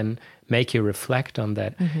that and then make you reflect on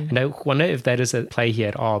that. And I wonder if that is at play here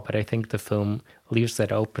at all, but I think the film leaves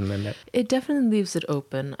that open. And it definitely leaves it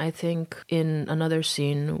open. I think in another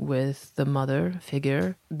scene with the mother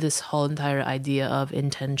figure, this whole entire idea of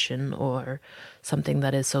intention or something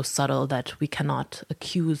that is so subtle that we cannot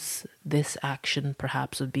accuse this action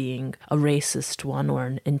perhaps of being a racist one or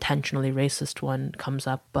an intentionally racist one comes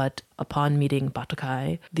up. But upon meeting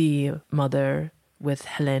Batukai, the mother with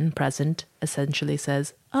Hélène present essentially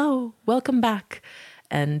says, "Oh, welcome back."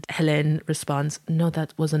 And Hélène responds, "No,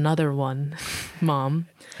 that was another one, Mom."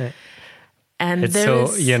 And it's so,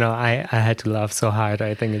 I had to laugh so hard.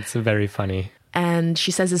 I think it's very funny. And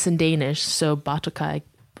she says this in Danish, so Batukai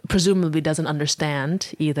presumably doesn't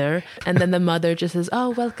understand either. And then the mother just says, "Oh,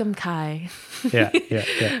 welcome, Kai." Yeah.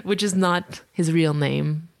 Which is not his real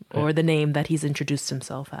name or the name that he's introduced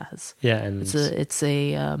himself as. Yeah, and it's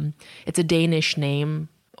a Danish name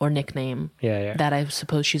or nickname that I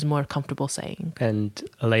suppose she's more comfortable saying. And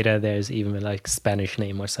later there's even like Spanish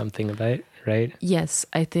name or something about it, right? Yes,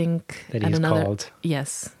 I think that he's called.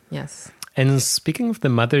 Yes. And speaking of the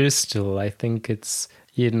mother still, I think it's,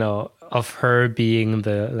 of her being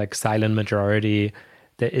the like silent majority,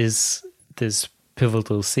 there is this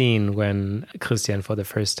pivotal scene when Christian for the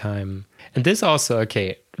first time. And this also,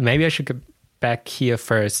 okay, maybe I should get back here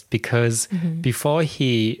first because before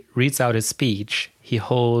he reads out his speech, he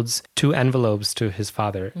holds 2 envelopes to his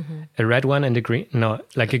father, a red one and a green,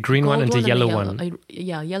 like a green one and a yellow one.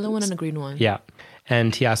 Yellow one and a green one. Yeah.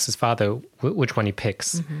 And he asks his father which one he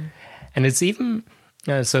picks. And it's even,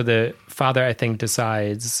 so the father, I think,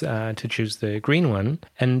 decides to choose the green one.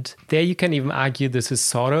 And there you can even argue this is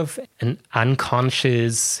sort of an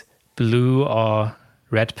unconscious blue or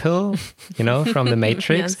red pill, from the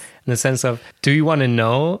Matrix, in the sense of, do you want to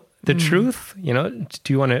know the truth?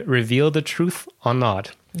 Do you want to reveal the truth or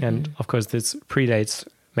not? And of course, this predates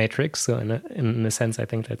Matrix. So in a sense, I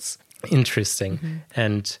think that's interesting.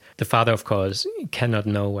 And the father, of course, cannot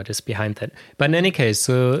know what is behind that. But in any case,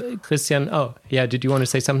 so Christian, did you want to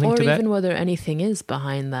say something to that? Or even whether anything is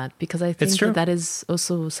behind that, because I think that is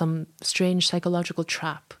also some strange psychological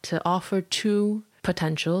trap to offer 2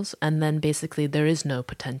 potentials and then basically there is no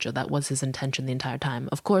potential. That was his intention the entire time.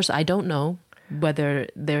 Of course, I don't know whether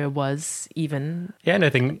there was even... Yeah, and I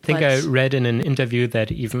think I read in an interview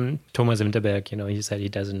that even Thomas Vinterberg, he said he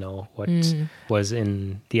doesn't know what was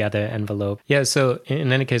in the other envelope. Yeah, so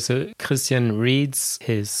in any case, so Christian reads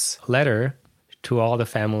his letter to all the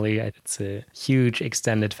family. It's a huge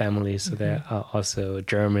extended family, so there are also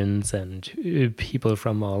Germans and people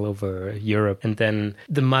from all over Europe. And then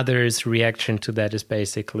the mother's reaction to that is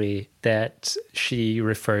basically that she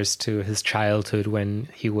refers to his childhood when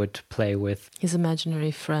he would play with his imaginary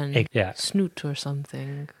friend, Snoot or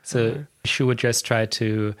something. So she would just try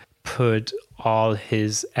to put all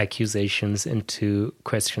his accusations into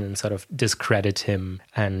question and sort of discredit him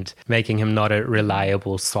and making him not a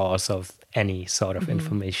reliable source of any sort of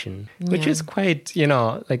information, which is quite,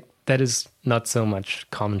 like that is not so much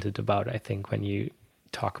commented about, I think, when you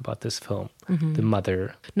talk about this film, the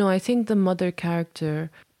mother. No, I think the mother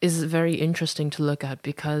character is very interesting to look at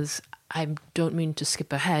because I don't mean to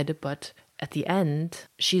skip ahead, but at the end,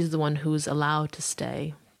 she's the one who's allowed to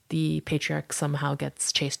stay. The patriarch somehow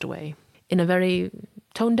gets chased away in a very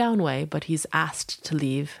toned down way, but he's asked to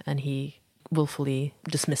leave and he willfully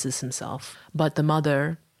dismisses himself. But the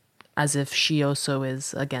mother, as if she also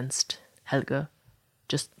is against Helge,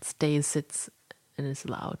 just sits and is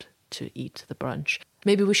allowed to eat the brunch.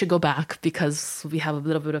 Maybe we should go back because we have a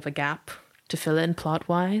little bit of a gap to fill in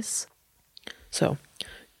plot-wise. So,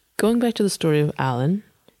 going back to the story of Alan,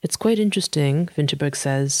 it's quite interesting. Vinterberg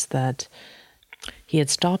says that he had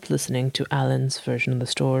stopped listening to Alan's version of the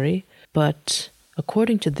story, but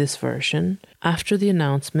according to this version, after the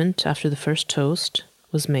announcement, after the first toast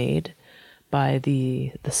was made by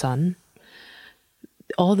the son,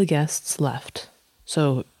 all the guests left.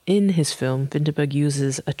 So in his film, Vinterberg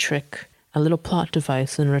uses a trick, a little plot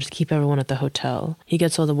device in order to keep everyone at the hotel. He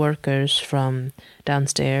gets all the workers from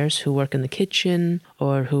downstairs who work in the kitchen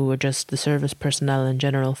or who are just the service personnel in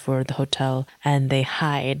general for the hotel, and they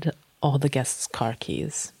hide all the guests' car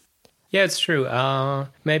keys. Yeah, it's true.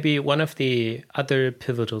 Maybe one of the other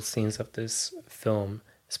pivotal scenes of this film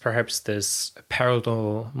is perhaps this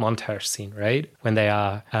parallel montage scene, right? When they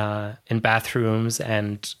are in bathrooms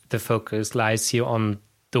and the focus lies here on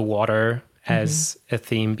the water as a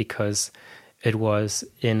theme because it was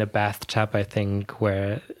in a bathtub, I think,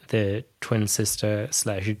 where the twin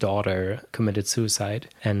sister/daughter committed suicide.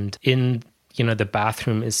 And in, the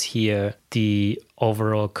bathroom is here the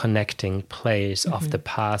overall connecting place of the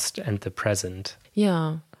past and the present.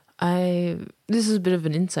 Yeah, this is a bit of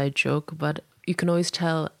an inside joke, but you can always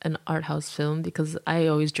tell an art house film because I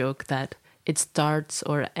always joke that it starts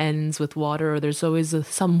or ends with water, or there's always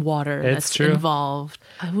some water that's involved.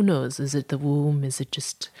 Who knows? Is it the womb? Is it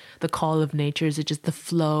just the call of nature? Is it just the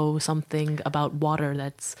flow? Something about water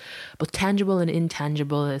that's both tangible and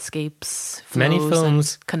intangible, escapes, flows, many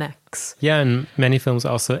films and connects. Yeah, and many films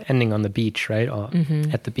also ending on the beach, right? Or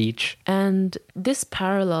at the beach. And this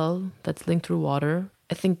parallel that's linked through water,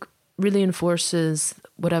 I think, really enforces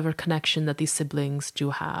whatever connection that these siblings do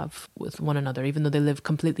have with one another. Even though they live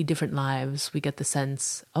completely different lives, we get the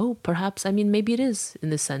sense, perhaps, maybe it is, in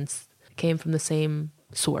this sense, came from the same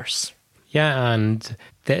source. Yeah, and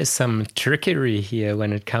there is some trickery here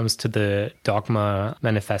when it comes to the Dogma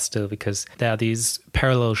manifesto, because there are these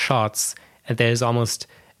parallel shots, and there's almost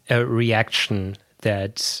a reaction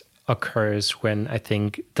that occurs when, I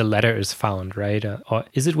think, the letter is found, right? Or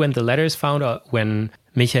is it when the letter is found, or when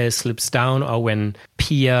Michael slips down, or when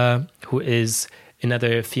Pia, who is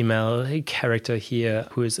another female character here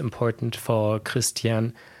who is important for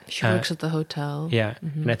Christian, she works at the hotel. Yeah.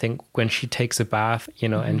 And I think when she takes a bath,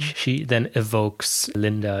 and she then evokes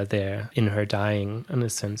Linda there in her dying, in a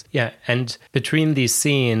sense. Yeah. And between these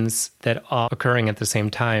scenes that are occurring at the same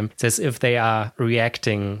time, it's as if they are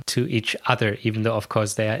reacting to each other, even though, of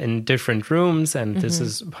course, they are in different rooms. And this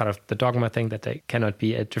is part of the Dogma thing, that they cannot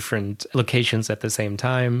be at different locations at the same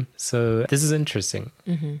time. So this is interesting.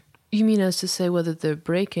 You mean as to say whether they're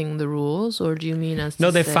breaking the rules, or do you mean as to No,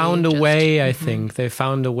 they say found a just, way, I think. They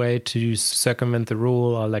found a way to circumvent the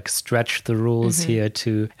rule, or like stretch the rules here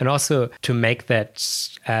and also to make that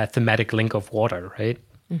thematic link of water, right?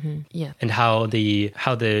 Yeah. And how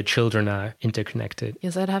the children are interconnected.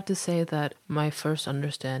 Yes, I'd have to say that my first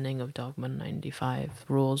understanding of Dogma 95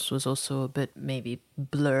 rules was also a bit maybe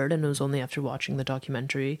blurred, and it was only after watching the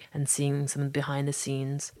documentary and seeing some behind the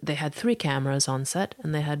scenes. They had 3 cameras on set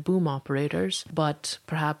and they had boom operators, but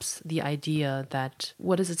perhaps the idea that,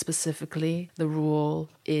 what is it specifically? The rule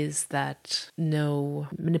is that no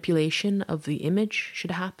manipulation of the image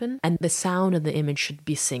should happen, and the sound of the image should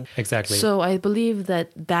be synced. Exactly. So I believe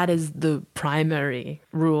that is the primary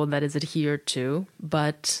rule that is adhered to,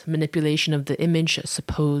 but manipulation of the image, I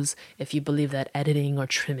suppose, if you believe that editing or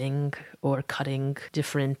trimming or cutting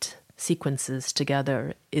different sequences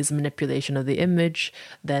together is manipulation of the image,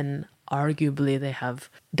 then arguably they have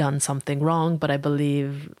done something wrong. But I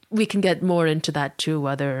believe we can get more into that too,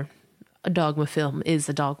 whether a Dogma film is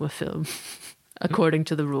a Dogma film according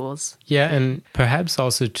to the rules. Yeah, and perhaps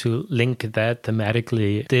also to link that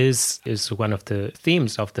thematically, this is one of the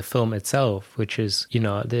themes of the film itself, which is,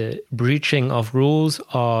 the breaching of rules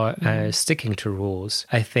or sticking to rules.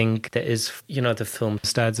 I think there is, the film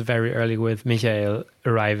starts very early with Michael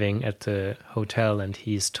arriving at the hotel, and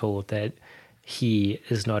he's told that he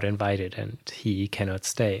is not invited and he cannot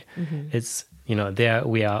stay. It's, there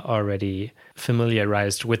we are already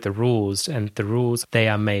familiarized with the rules, and the rules, they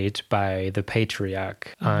are made by the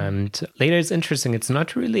patriarch. And later it's interesting, it's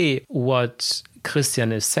not really what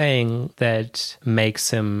Christian is saying that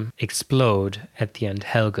makes him explode at the end,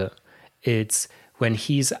 Helge. It's when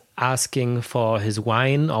he's asking for his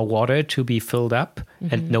wine or water to be filled up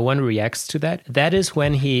and no one reacts to that, that is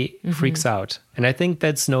when he freaks out. And I think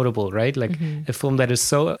that's notable, right? Like a film that is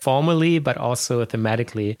so formally, but also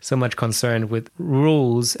thematically, so much concerned with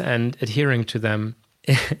rules and adhering to them.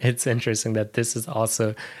 It's interesting that this is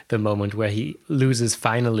also the moment where he loses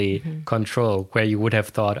finally control, where you would have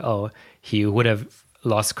thought, he would have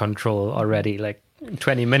lost control already, like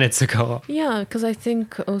 20 minutes ago. Yeah, because I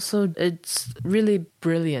think also it's really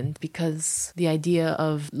brilliant, because the idea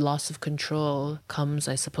of loss of control comes,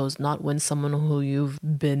 I suppose, not when someone who you've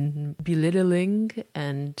been belittling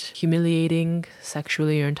and humiliating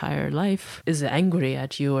sexually your entire life is angry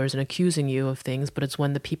at you or is accusing you of things, but it's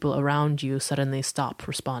when the people around you suddenly stop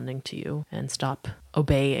responding to you and stop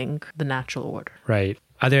obeying the natural order. Right.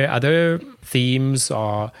 Are there other themes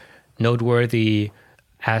or noteworthy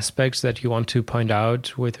aspects that you want to point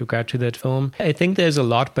out with regard to that film? I think there's a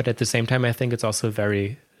lot, but at the same time, I think it's also a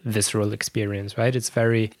very visceral experience, right? It's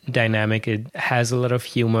very dynamic. It has a lot of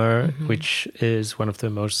humor, which is one of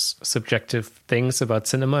the most subjective things about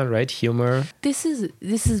cinema, right? Humor. This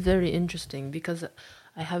is very interesting, because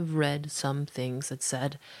I have read some things that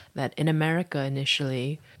said that in America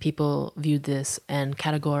initially, people viewed this and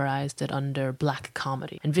categorized it under black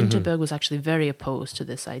comedy. And Vinterberg was actually very opposed to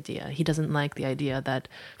this idea. He doesn't like the idea that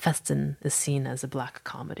Festen is seen as a black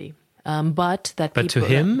comedy. But to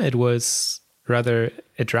him, it was rather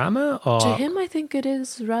a drama? Or? To him, I think it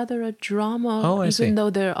is rather a drama, even though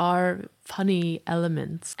there are funny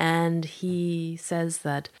elements. And he says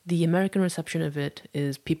that the American reception of it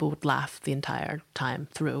is people would laugh the entire time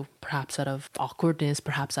through, perhaps out of awkwardness,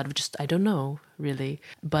 perhaps out of just, I don't know, really.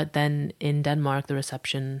 But then in Denmark, the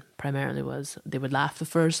reception primarily was they would laugh the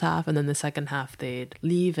first half, and then the second half they'd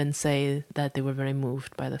leave and say that they were very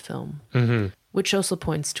moved by the film. Mm-hmm. Which also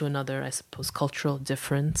points to another, I suppose, cultural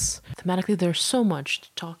difference. Thematically, there's so much to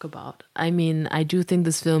talk about. I mean, I do think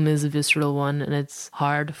this film is a visceral one, and it's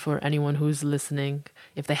hard for anyone who's listening,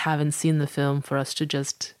 if they haven't seen the film, for us to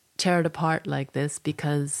just tear it apart like this.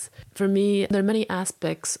 Because for me, there are many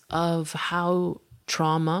aspects of how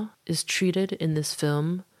trauma is treated in this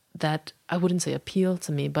film that I wouldn't say appeal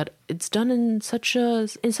to me, but it's done in such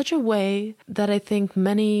a way that I think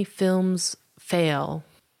many films fail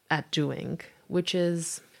at doing. Which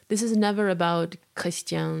is, this is never about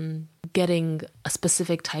Christian getting a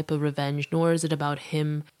specific type of revenge, nor is it about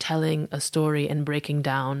him telling a story and breaking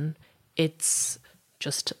down. It's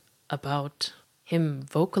just about him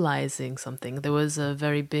vocalizing something. There was a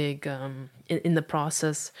very big, in the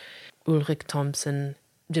process, Ulrik Thomsen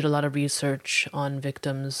did a lot of research on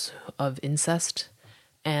victims of incest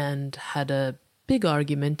and had a big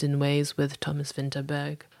argument in ways with Thomas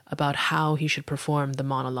Vinterberg about how he should perform the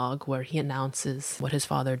monologue where he announces what his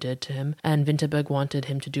father did to him. And Vinterberg wanted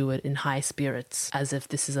him to do it in high spirits, as if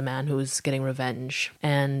this is a man who's getting revenge.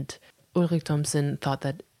 And Ulrik Thomsen thought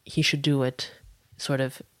that he should do it sort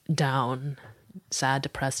of down, sad,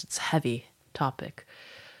 depressed, it's a heavy topic.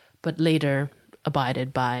 But later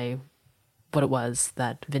abided by what it was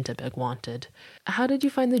that Vinterberg wanted. How did you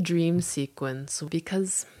find the dream sequence?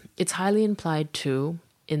 Because it's highly implied too,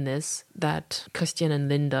 in this, that Christian and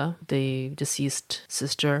Linda, the deceased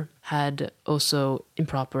sister, had also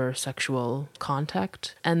improper sexual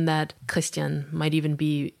contact, and that Christian might even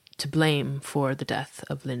be to blame for the death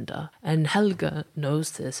of Linda. And Helga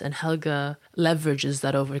knows this, and Helga leverages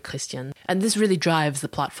that over Christian. And this really drives the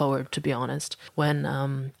plot forward, to be honest,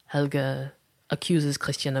 when Helga accuses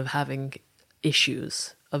Christian of having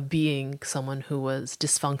issues, of being someone who was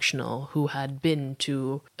dysfunctional, who had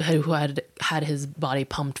had his body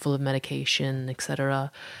pumped full of medication,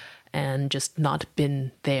 etc., and just not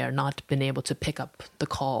been there, not been able to pick up the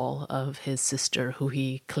call of his sister, who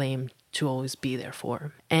he claimed to always be there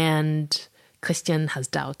for. And Christian has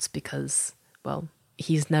doubts because, well,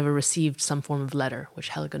 he's never received some form of letter, which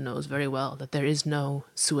Helga knows very well, that there is no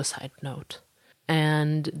suicide note.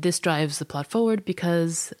 And this drives the plot forward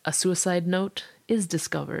because a suicide note is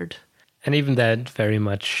discovered. And even that very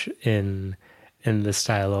much in the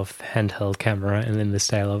style of handheld camera and in the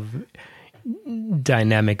style of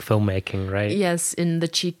dynamic filmmaking, right? Yes, in the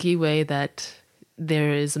cheeky way that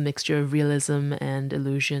there is a mixture of realism and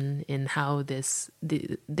illusion in how there's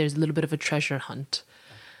a little bit of a treasure hunt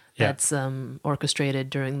that's orchestrated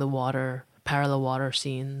during the parallel water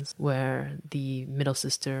scenes where the middle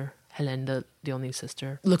sister, Helene, the only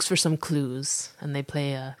sister, looks for some clues, and they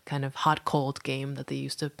play a kind of hot-cold game that they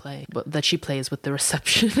used to play, but that she plays with the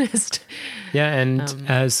receptionist. Yeah,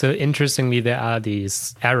 and so interestingly, there are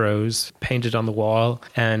these arrows painted on the wall,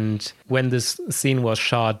 and when this scene was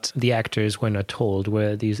shot, the actors were not told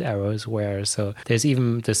where these arrows were, so there's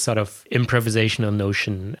even this sort of improvisational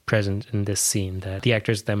notion present in this scene that the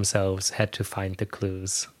actors themselves had to find the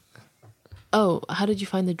clues. Oh, how did you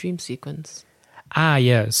find the dream sequence?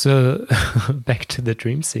 Yeah. So back to the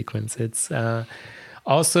dream sequence. It's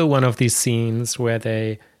also one of these scenes where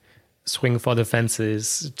they swing for the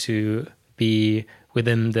fences to be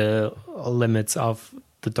within the limits of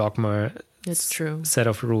the dogma. It's true. Set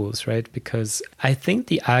of rules, right? Because I think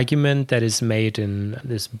the argument that is made in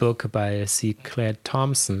this book by C. Claire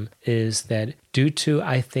Thompson is that due to,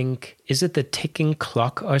 I think, is it the ticking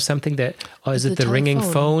clock or something or is it the ringing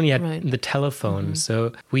phone? Yeah, right. The telephone. Mm-hmm.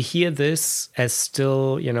 So we hear this as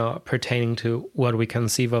still, pertaining to what we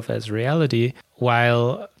conceive of as reality,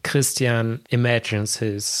 while Christian imagines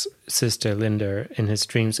his sister Linda in his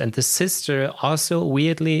dreams. And the sister also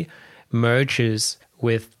weirdly merges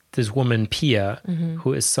with this woman, Pia,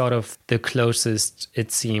 who is sort of the closest,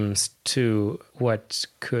 it seems, to what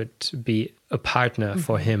could be a partner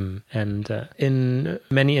for him. And in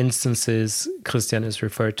many instances, Christian is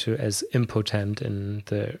referred to as impotent in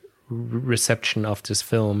the reception of this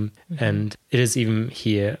film. And it is even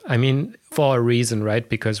here, I mean, for a reason, right?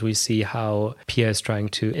 Because we see how Pia is trying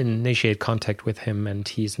to initiate contact with him and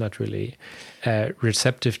he's not really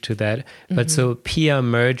receptive to that. But so Pia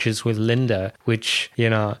merges with Linda, which,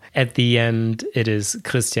 at the end, it is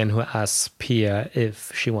Christian who asks Pia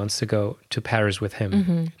if she wants to go to Paris with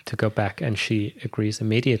him, to go back, and she agrees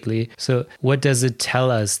immediately. So what does it tell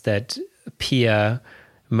us that Pia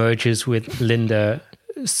merges with Linda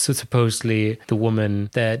so supposedly the woman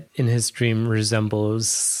that in his dream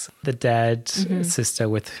resembles the dead sister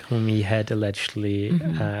with whom he had allegedly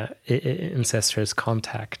incestuous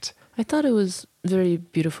contact. I thought it was very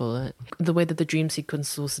beautiful, the way that the dream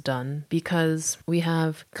sequence was done, because we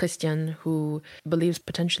have Christian who believes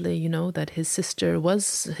potentially, you know, that his sister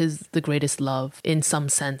was the greatest love in some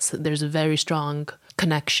sense. There's a very strong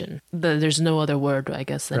connection. There's no other word, I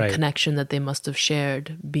guess, than connection that they must have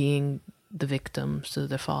shared, being the victims to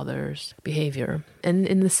their father's behavior. And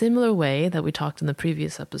in the similar way that we talked in the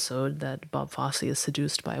previous episode, that Bob Fosse is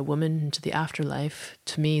seduced by a woman into the afterlife,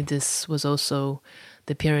 to me this was also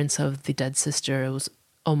the appearance of the dead sister. It was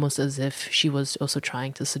almost as if she was also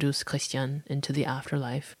trying to seduce Christian into the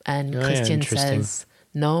afterlife. And Christian says,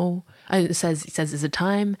 no. He says, is it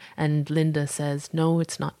time? And Linda says, no,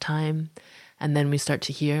 it's not time. And then we start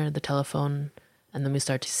to hear the telephone, and then we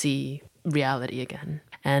start to see reality again.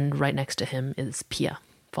 And right next to him is Pia,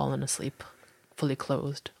 fallen asleep, fully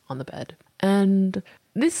clothed on the bed. And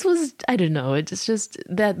this was, I don't know, it's just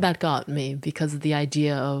that got me, because the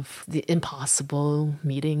idea of the impossible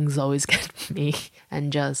meetings always get me,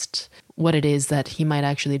 and just what it is that he might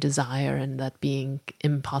actually desire, and that being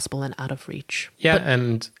impossible and out of reach. Yeah,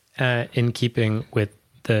 and in keeping with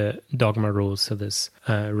the dogma rules, so this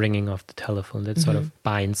ringing of the telephone that sort of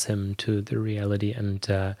binds him to the reality,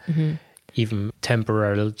 and even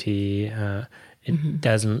temporality, it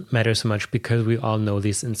doesn't matter so much, because we all know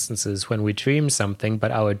these instances when we dream something, but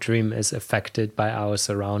our dream is affected by our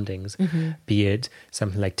surroundings, be it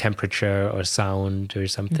something like temperature or sound or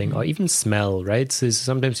something, or even smell, right? So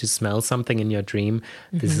sometimes you smell something in your dream.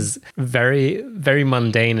 This is very, very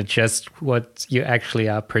mundane. It's just what you actually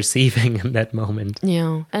are perceiving in that moment.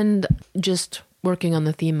 Yeah. And just working on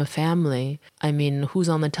the theme of family, I mean, who's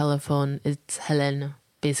on the telephone? It's Helene,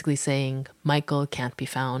 basically saying Michael can't be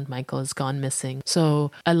found, Michael has gone missing.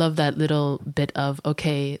 So I love that little bit of,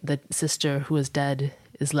 okay, the sister who is dead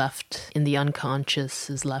is left in the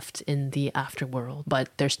unconscious, is left in the afterworld, but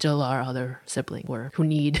there still are other siblings who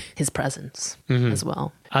need his presence as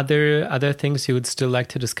well. Are there other things you would still like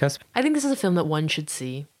to discuss? I think this is a film that one should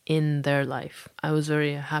see in their life. I was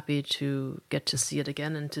very happy to get to see it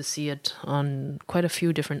again, and to see it on quite a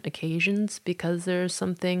few different occasions, because there's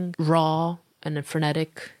something raw and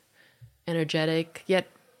frenetic, energetic, yet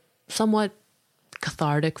somewhat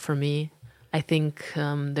cathartic for me. I think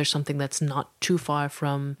there's something that's not too far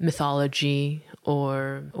from mythology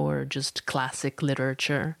or just classic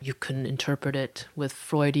literature. You can interpret it with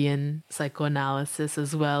Freudian psychoanalysis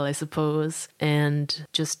as well, I suppose. And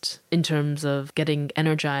just in terms of getting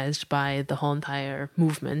energized by the whole entire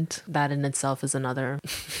movement, that in itself is another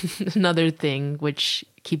thing which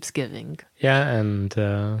keeps giving. Yeah, and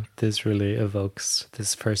this really evokes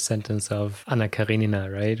this first sentence of Anna Karenina,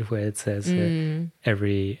 right? Where it says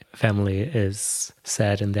every family is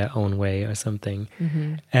sad in their own way or something.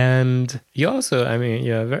 And you also, I mean,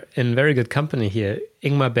 you're in very good company here.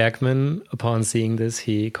 Ingmar Bergman, upon seeing this,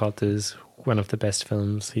 he called this one of the best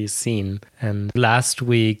films he's seen. And last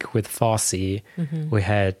week with Fosse, we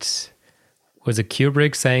had... Was it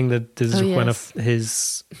Kubrick saying that this is one of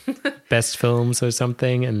his best films or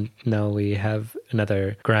something? And now we have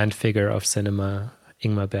another grand figure of cinema,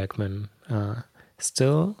 Ingmar Bergman,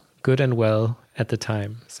 still good and well at the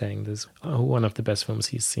time, saying this one of the best films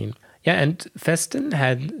he's seen. Yeah, and Festen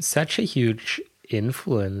had such a huge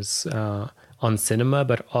influence on cinema,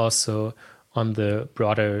 but also on the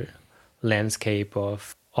broader landscape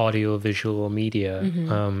of audio-visual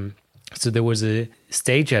media. So there was a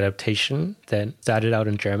stage adaptation that started out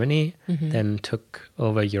in Germany, then took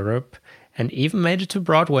over Europe, and even made it to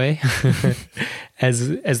Broadway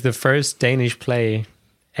as the first Danish play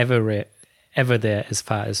ever there, as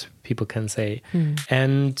far as people can say.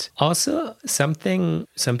 And also something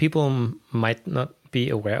some people might not be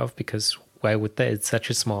aware of, because why would they? It's such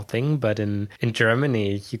a small thing. But in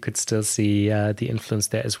Germany, you could still see the influence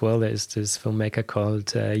there as well. There is this filmmaker called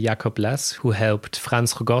Jakob Lass, who helped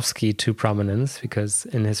Franz Rogowski to prominence, because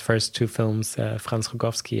in his first two films, Franz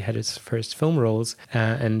Rogowski had his first film roles.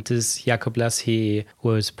 And this Jakob Lass, he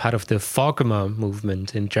was part of the Dogma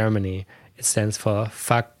movement in Germany. It stands for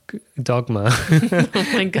Fuck Dogma. Oh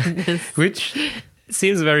my goodness. Which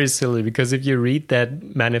seems very silly, because if you read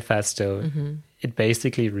that manifesto, it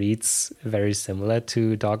basically reads very similar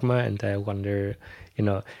to Dogma, and I wonder,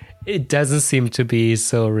 it doesn't seem to be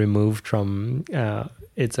so removed from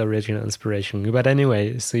its original inspiration. But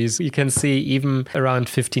anyway, so you can see even around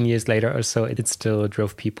 15 years later or so, it still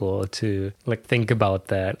drove people to like think about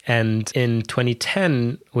that. And in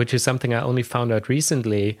 2010, which is something I only found out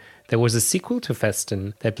recently, there was a sequel to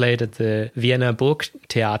Festen. They played at the Vienna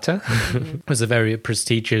Burgtheater. It was a very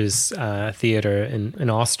prestigious theater in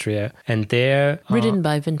Austria. And there... Written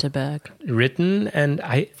by Vinterberg. Written and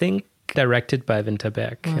I think directed by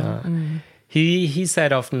Vinterberg. He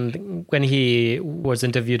said often when he was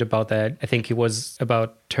interviewed about that, I think he was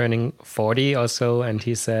about turning 40 or so, and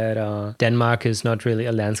he said Denmark is not really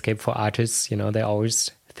a landscape for artists. You know, they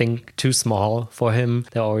always think too small for him.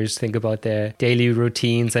 They always think about their daily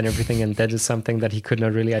routines and everything, and that is something that he could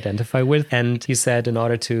not really identify with. And he said in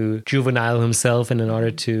order to juvenile himself and in order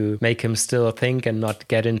to make him still think and not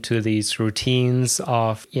get into these routines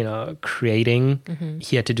of, you know, creating,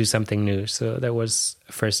 he had to do something new. So that was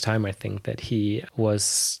the first time, I think, that he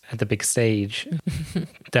was at the big stage,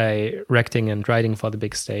 directing and writing for the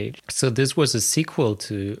big stage. So this was a sequel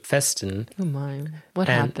to Festen. Oh my, what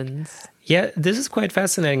happens? Yeah, this is quite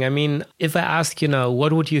fascinating. I mean, if I ask, you know,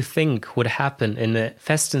 what would you think would happen in a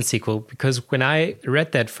Festen sequel? Because when I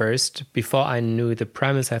read that first, before I knew the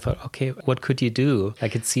premise, I thought, okay, what could you do?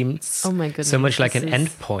 Like it seems so much like an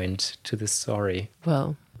endpoint to the story.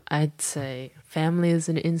 Well, I'd say family is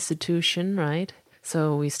an institution, right?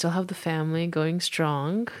 So we still have the family going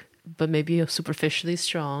strong, but maybe superficially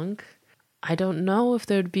strong. I don't know if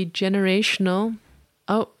there'd be generational.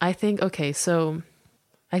 Oh, I think, okay, so...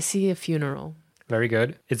 I see a funeral. Very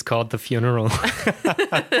good. It's called The Funeral.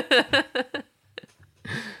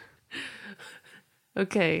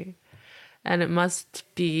 Okay. And it must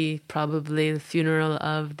be probably the funeral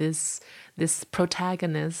of this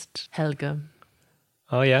protagonist, Helge.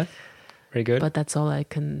 Oh, yeah? Very good. But that's all I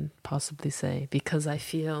can possibly say, because I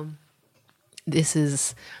feel this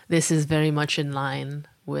is very much in line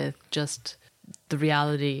with just... the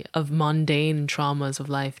reality of mundane traumas of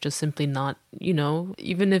life, just simply not, you know,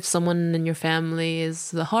 even if someone in your family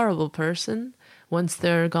is a horrible person, once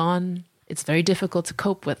they're gone, it's very difficult to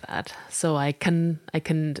cope with that. So I can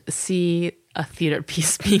see a theater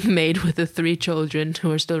piece being made with the 3 children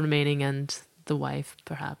who are still remaining and the wife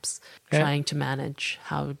perhaps trying to manage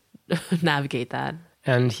how navigate that.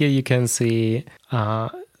 And here you can see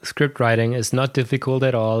script writing is not difficult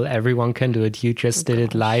at all. Everyone can do it. You just did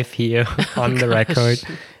it live here on the record.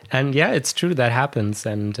 And yeah, it's true, that happens.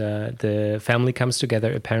 And the family comes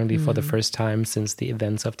together apparently for the first time since the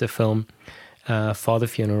events of the film for the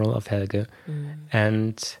funeral of Helge.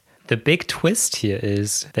 And the big twist here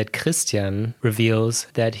is that Christian reveals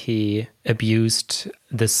that he abused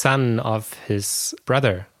the son of his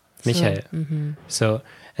brother, Michael. So,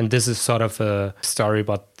 and this is sort of a story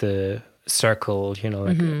about the circle, you know,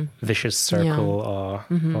 like a vicious circle, or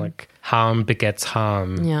like harm begets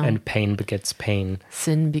harm and pain begets pain.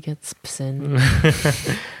 Sin begets sin.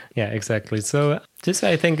 Yeah, exactly. So this,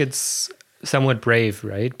 I think it's somewhat brave,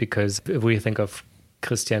 right? Because if we think of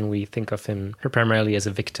Christian, we think of him primarily as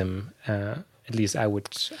a victim. At least I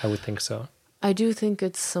would think so. I do think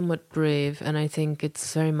it's somewhat brave, and I think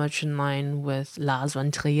it's very much in line with Lars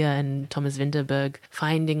von Trier and Thomas Vinterberg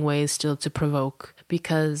finding ways still to provoke.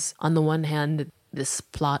 Because on the one hand, this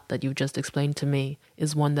plot that you just explained to me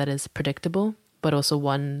is one that is predictable, but also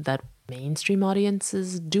one that mainstream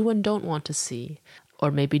audiences do and don't want to see,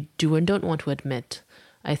 or maybe do and don't want to admit.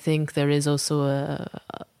 I think there is also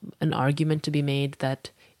an argument to be made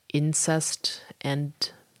that incest and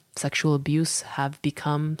sexual abuse have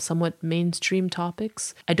become somewhat mainstream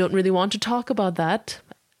topics. I don't really want to talk about that,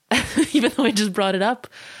 even though I just brought it up.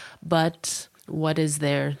 But what is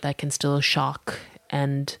there that can still shock?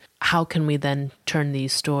 And how can we then turn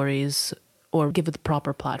these stories or give it the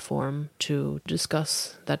proper platform to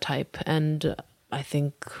discuss that type? And I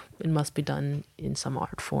think it must be done in some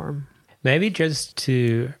art form. Maybe just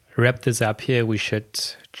to wrap this up here, we should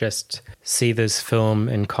just see this film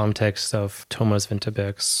in context of Thomas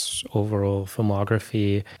Vinterberg's overall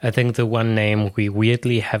filmography. I think the one name we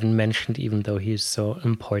weirdly haven't mentioned, even though he's so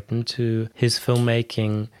important to his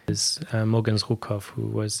filmmaking, is Mogens Rukov, who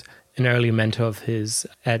was an early mentor of his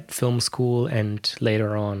at film school, and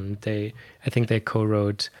later on I think they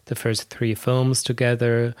co-wrote the first 3 films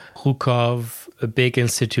together. Rukov, a big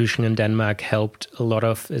institution in Denmark, helped a lot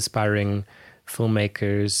of aspiring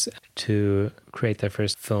filmmakers to create their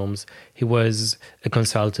first films. He was a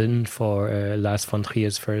consultant for Lars von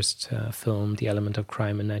Trier's first film, The Element of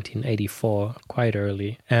Crime, in 1984, quite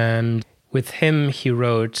early. And with him, he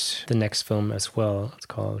wrote the next film as well. It's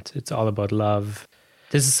called It's All About Love.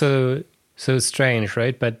 This is so strange,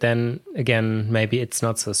 right? But then again, maybe it's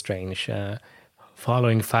not so strange.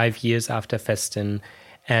 Following 5 years after Festen,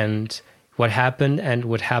 And what happened and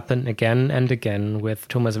would happen again and again with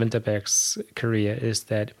Thomas Vinterberg's career is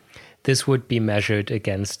that this would be measured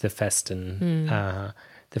against the Festen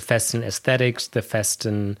aesthetics, the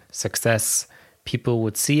Festen success. People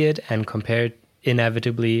would see it and compare it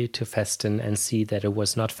inevitably to Festen and see that it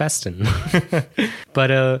was not Festen. But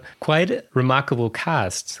a quite remarkable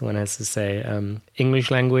cast, one has to say. English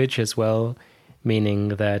language as well, meaning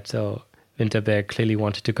that Vinterberg clearly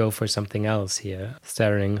wanted to go for something else here,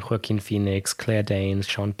 starring Joaquin Phoenix, Claire Danes,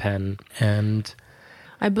 Sean Penn, and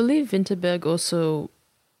I believe Vinterberg also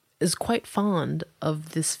is quite fond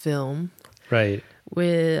of this film. Right.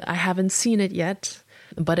 I haven't seen it yet,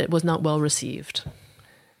 but it was not well received.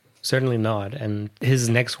 Certainly not. And his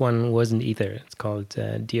next one wasn't either. It's called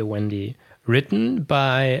Dear Wendy, written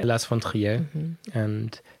by Lars von Trier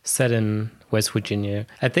and set in West Virginia.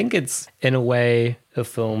 I think it's, in a way, a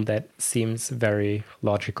film that seems very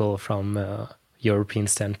logical from a European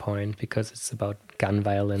standpoint because it's about gun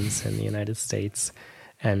violence in the United States.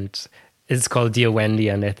 And it's called Dear Wendy,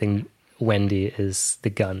 and I think Wendy is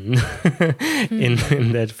the gun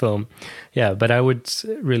in that film. Yeah, but I would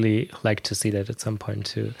really like to see that at some point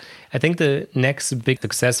too. I think the next big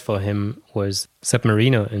success for him was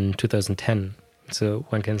Submarino in 2010. So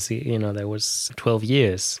one can see, there was 12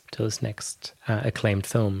 years till his next acclaimed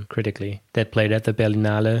film critically that played at the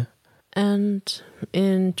Berlinale. And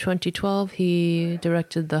in 2012, he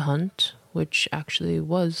directed The Hunt, which actually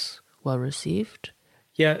was well received.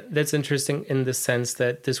 Yeah, that's interesting in the sense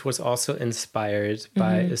that this was also inspired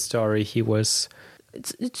by a story he was...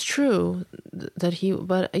 It's true that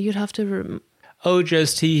but you'd have to...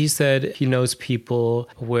 he said he knows people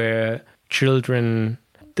where children...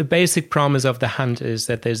 The basic promise of The Hunt is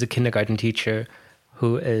that there's a kindergarten teacher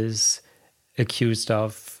who is accused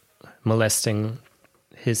of molesting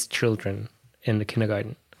his children in the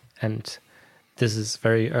kindergarten. And this is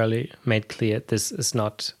very early made clear this is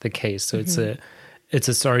not the case. So it's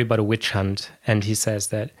a story about a witch hunt, and he says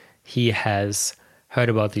that he has heard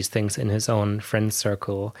about these things in his own friend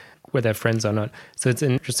circle, whether friends or not. So it's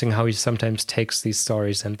interesting how he sometimes takes these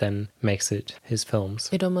stories and then makes it his films.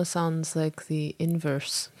 It almost sounds like the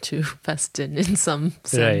inverse to Festen in some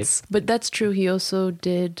sense. Right. But that's true. He also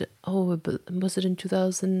did, was it in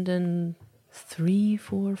 2003,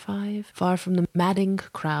 4, 5? Far from the Madding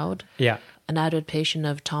Crowd. Yeah. An adaptation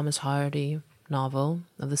of Thomas Hardy novel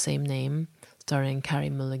of the same name, starring Carey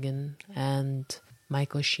Mulligan and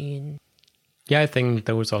Michael Sheen. Yeah, I think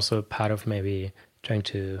that was also part of maybe trying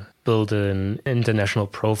to build an international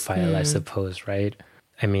profile, I suppose, right?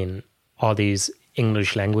 I mean, all these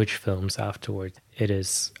English language films afterward, it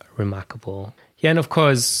is remarkable. Yeah, and of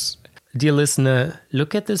course, dear listener,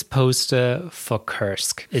 look at this poster for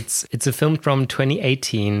Kursk. It's a film from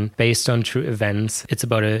 2018 based on true events. It's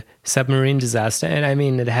about a submarine disaster, and I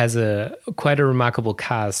mean, it has quite a remarkable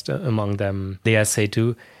cast among them, the essay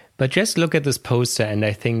too. But just look at this poster, and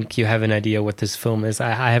I think you have an idea what this film is.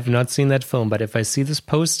 I have not seen that film, but if I see this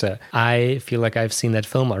poster, I feel like I've seen that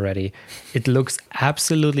film already. It looks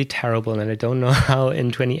absolutely terrible, and I don't know how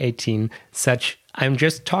in 2018 I'm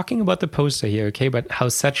just talking about the poster here, okay? But how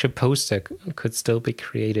such a poster could still be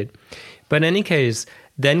created. But in any case,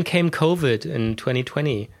 then came COVID in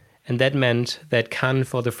 2020, and that meant that Cannes,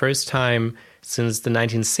 for the first time since the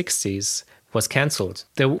 1960s, was cancelled.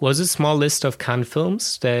 There was a small list of Cannes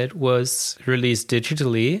films that was released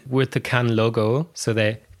digitally with the Cannes logo, so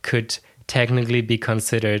they could technically be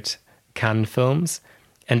considered Cannes films.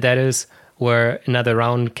 And that is where another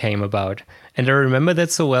round came about. And I remember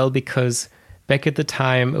that so well because back at the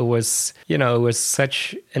time, it was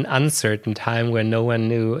such an uncertain time where no one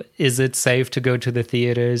knew, is it safe to go to the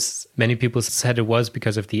theaters? Many people said it was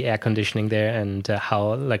because of the air conditioning there and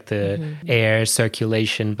how the air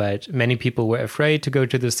circulation, but many people were afraid to go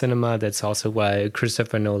to the cinema. That's also why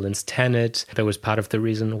Christopher Nolan's Tenet, that was part of the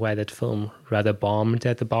reason why that film rather bombed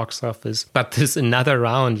at the box office. But this another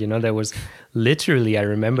round, there was literally, I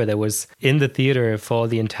remember there was in the theater for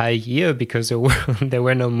the entire year because there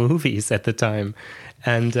were no movies at the time.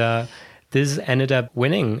 And this ended up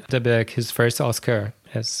winning Vinterberg his first Oscar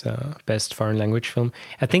as Best Foreign Language Film.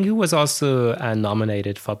 I think he was also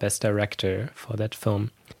nominated for Best Director for that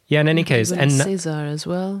film. Yeah, in any case. And César as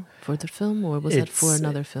well for the film, or was that for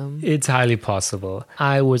another film? It's highly possible.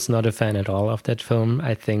 I was not a fan at all of that film.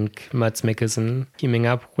 I think Mads Mikkelsen teaming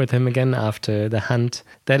up with him again after The Hunt,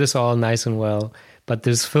 that is all nice and well. But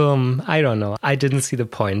this film, I don't know. I didn't see the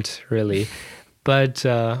point, really. But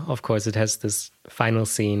of course, it has this final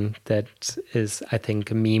scene that is, I think,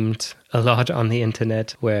 memed a lot on the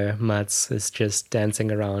internet, where Mads is just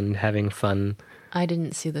dancing around, having fun I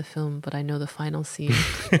didn't see the film, but I know the final scene.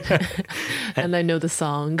 And I know the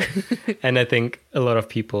song. And I think a lot of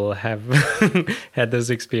people have had this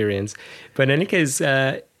experience. But in any case,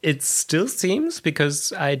 it still seems,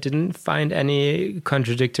 because I didn't find any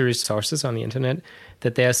contradictory sources on the internet,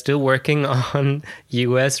 that they are still working on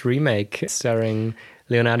US remake starring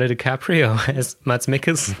Leonardo DiCaprio as Mads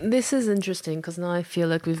Mikkelsen. This is interesting because now I feel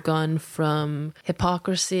like we've gone from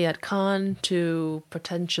hypocrisy at Cannes to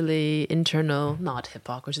potentially internal, not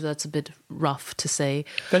hypocrisy, that's a bit rough to say.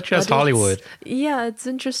 That's just Hollywood. It's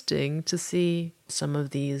interesting to see some of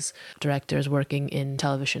these directors working in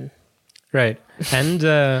television. Right.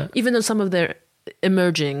 And even though some of their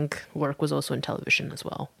emerging work was also in television as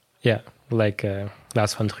well. Yeah, like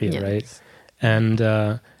Lars von Trier, Yes. right?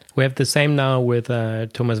 And we have the same now with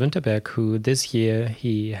Thomas Vinterberg, who this year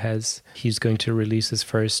he's going to release his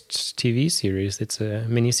first TV series. It's a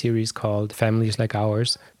mini-series called Families Like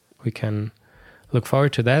Ours. We can look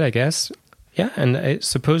forward to that, I guess. Yeah, and I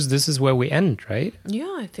suppose this is where we end, right?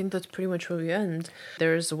 Yeah, I think that's pretty much where we end.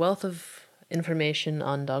 There's a wealth of information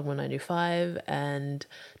on Dogma 95, and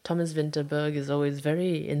Thomas Vinterberg is always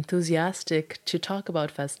very enthusiastic to talk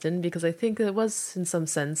about Festen, because I think it was, in some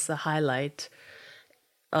sense, a highlight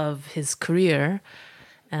of his career,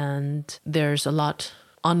 and there's a lot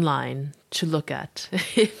online to look at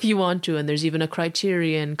if you want to, and there's even a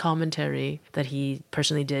Criterion commentary that he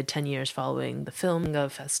personally did 10 years following the filming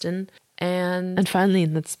of Festen. And finally,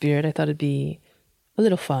 in that spirit, I thought it'd be a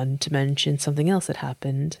little fun to mention something else that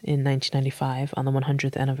happened in 1995 on the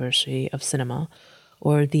 100th anniversary of cinema,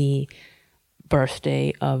 or the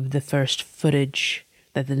birthday of the first footage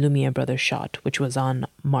that the Lumiere brothers shot, which was on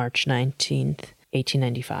March 19th,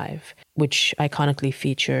 1895, which iconically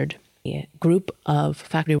featured a group of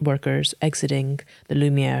factory workers exiting the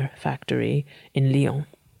Lumiere factory in Lyon.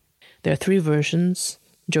 There are three versions,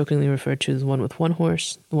 jokingly referred to as the one with one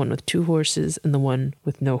horse, the one with two horses, and the one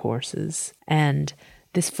with no horses. And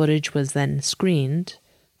this footage was then screened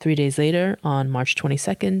 3 days later on March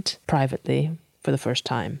 22nd, privately, for the first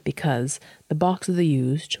time, because the box that they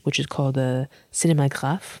used, which is called a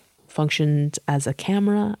cinématographe, functioned as a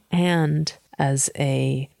camera and as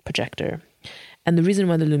a projector. And the reason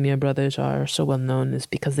why the Lumiere brothers are so well known is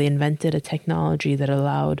because they invented a technology that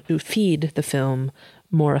allowed to feed the film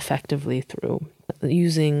more effectively through,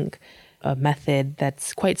 using a method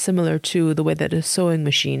that's quite similar to the way that a sewing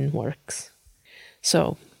machine works.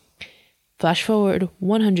 So, flash forward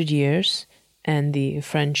 100 years, and the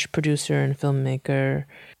French producer and filmmaker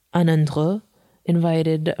Anne Andreu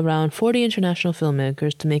invited around 40 international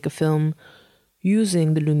filmmakers to make a film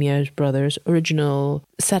using the Lumiere brothers' original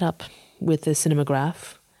setup with the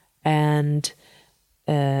cinematograph and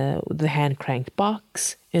the hand-cranked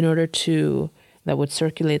box in order that would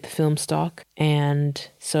circulate the film stock. And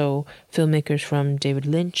so filmmakers from David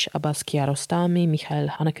Lynch, Abbas Kiarostami, Michael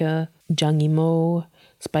Haneke, Zhang Yimou,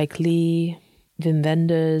 Spike Lee, Wim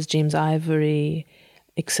Wenders, James Ivory,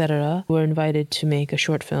 etc. were invited to make a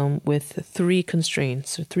short film with three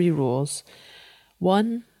constraints, or three rules.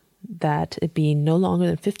 One, that it be no longer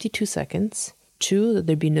than 52 seconds. Two, that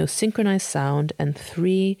there be no synchronized sound. And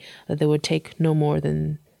three, that they would take no more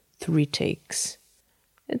than 3 takes.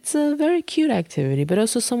 It's a very cute activity, but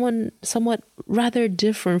also somewhat rather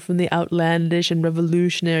different from the outlandish and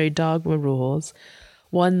revolutionary Dogma rules.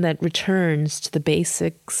 One that returns to the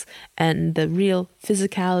basics and the real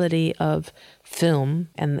physicality of film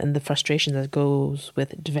and the frustration that goes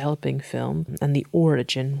with developing film, and the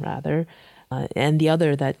origin, rather. And the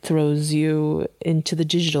other that throws you into the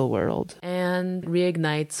digital world and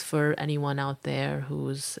reignites for anyone out there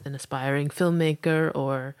who's an aspiring filmmaker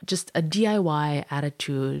or just a DIY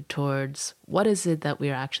attitude towards what is it that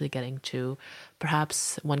we're actually getting to.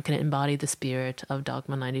 Perhaps one can embody the spirit of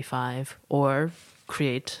Dogma 95 or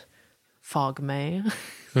create Fogme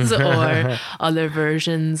or other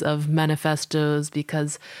versions of manifestos,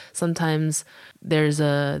 because sometimes there's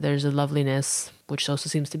a loveliness, which also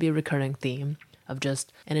seems to be a recurring theme, of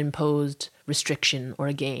just an imposed restriction or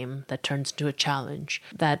a game that turns into a challenge.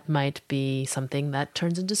 That might be something that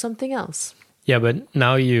turns into something else. Yeah, but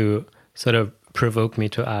now you sort of provoke me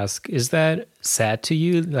to ask, is that sad to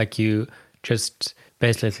you? Like, you just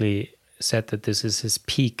basically said that this is his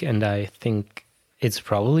peak, and I think it's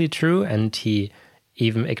probably true, and he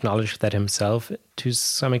even acknowledged that himself to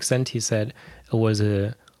some extent. He said it was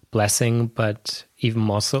a blessing, but even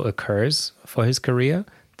more so a curse for his career,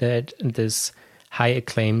 that this high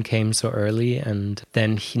acclaim came so early, and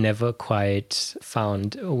then he never quite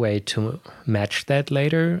found a way to match that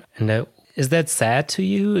later. And is that sad to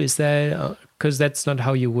you? Is that Because that's not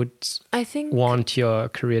how you would want your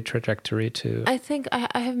career trajectory to... I think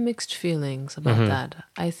I have mixed feelings about that.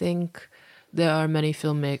 I think there are many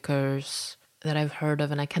filmmakers that I've heard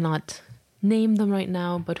of, and I cannot name them right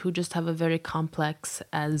now, but who just have a very complex,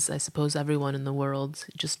 as I suppose everyone in the world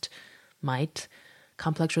just might,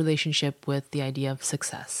 complex relationship with the idea of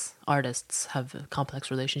success. Artists have a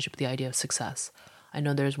complex relationship with the idea of success. I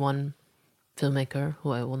know there's one filmmaker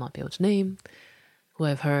who I will not be able to name, who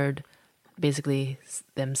I've heard basically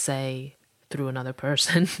them say through another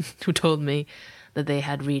person who told me that they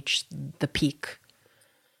had reached the peak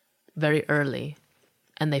very early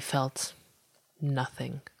and they felt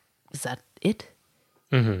nothing. Is that it?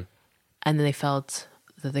 And then they felt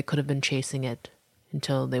that they could have been chasing it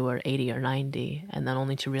until they were 80 or 90, and then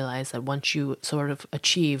only to realize that once you sort of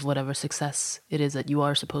achieve whatever success it is that you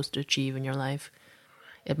are supposed to achieve in your life,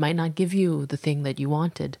 it might not give you the thing that you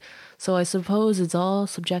wanted. So I suppose it's all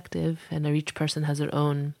subjective, and each person has their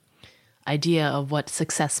own idea of what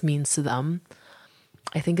success means to them.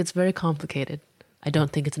 I think it's very complicated. I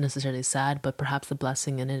don't think it's necessarily sad, but perhaps the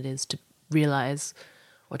blessing in it is to realize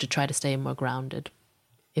or to try to stay more grounded,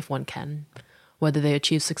 if one can. Whether they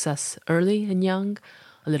achieve success early and young,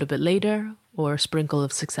 a little bit later, or a sprinkle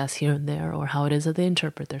of success here and there, or how it is that they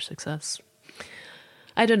interpret their success.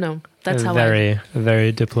 I don't know. That's how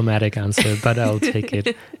very diplomatic answer, but I'll take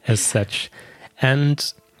it as such.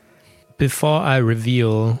 And before I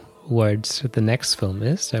reveal what the next film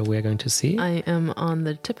is that we're going to see, I am on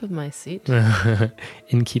the tip of my seat.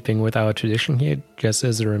 In keeping with our tradition here, just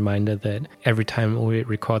as a reminder that every time we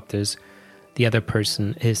record this, the other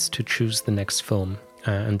person is to choose the next film.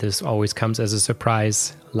 And this always comes as a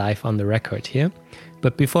surprise live on the record here.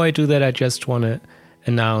 But before I do that, I just want to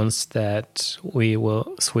announce that we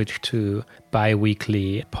will switch to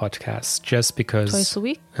bi-weekly podcasts just because... Twice a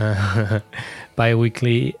week?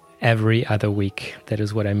 Bi-weekly every other week. That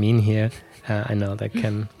is what I mean here. I know that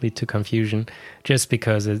can lead to confusion. Just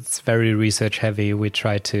because it's very research heavy, we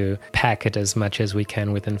try to pack it as much as we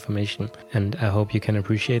can with information. And I hope you can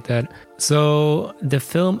appreciate that. So the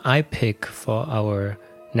film I pick for our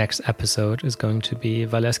next episode is going to be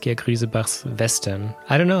Valeska Grisebach's Festen.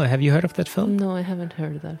 I don't know, have you heard of that film? No, I haven't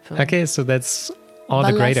heard of that film. Okay, so that's all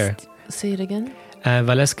the greater. Say it again.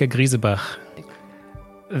 Valeska Grisebach.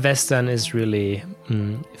 Festen is really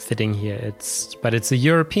fitting here. But it's a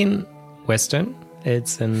European Western.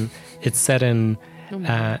 It's set in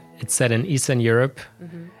Eastern Europe.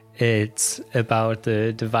 It's about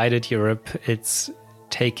the divided Europe. It's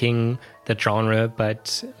taking the genre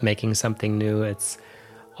but making something new. It's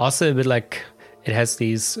also a bit like it has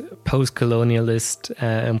these post-colonialist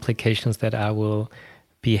implications that I will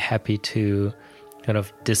be happy to kind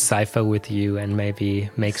of decipher with you and maybe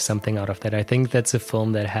make something out of that. I think that's a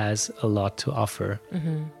film that has a lot to offer.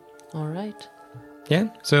 All right. Yeah,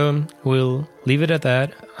 so we'll leave it at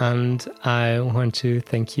that. And I want to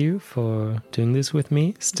thank you for doing this with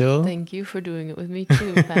me still. Thank you for doing it with me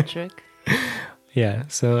too, Patrick. Yeah,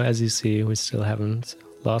 so as you see, we still haven't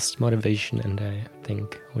lost motivation, and I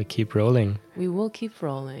think we keep rolling. We will keep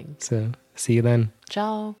rolling. So see you then.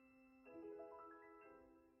 Ciao.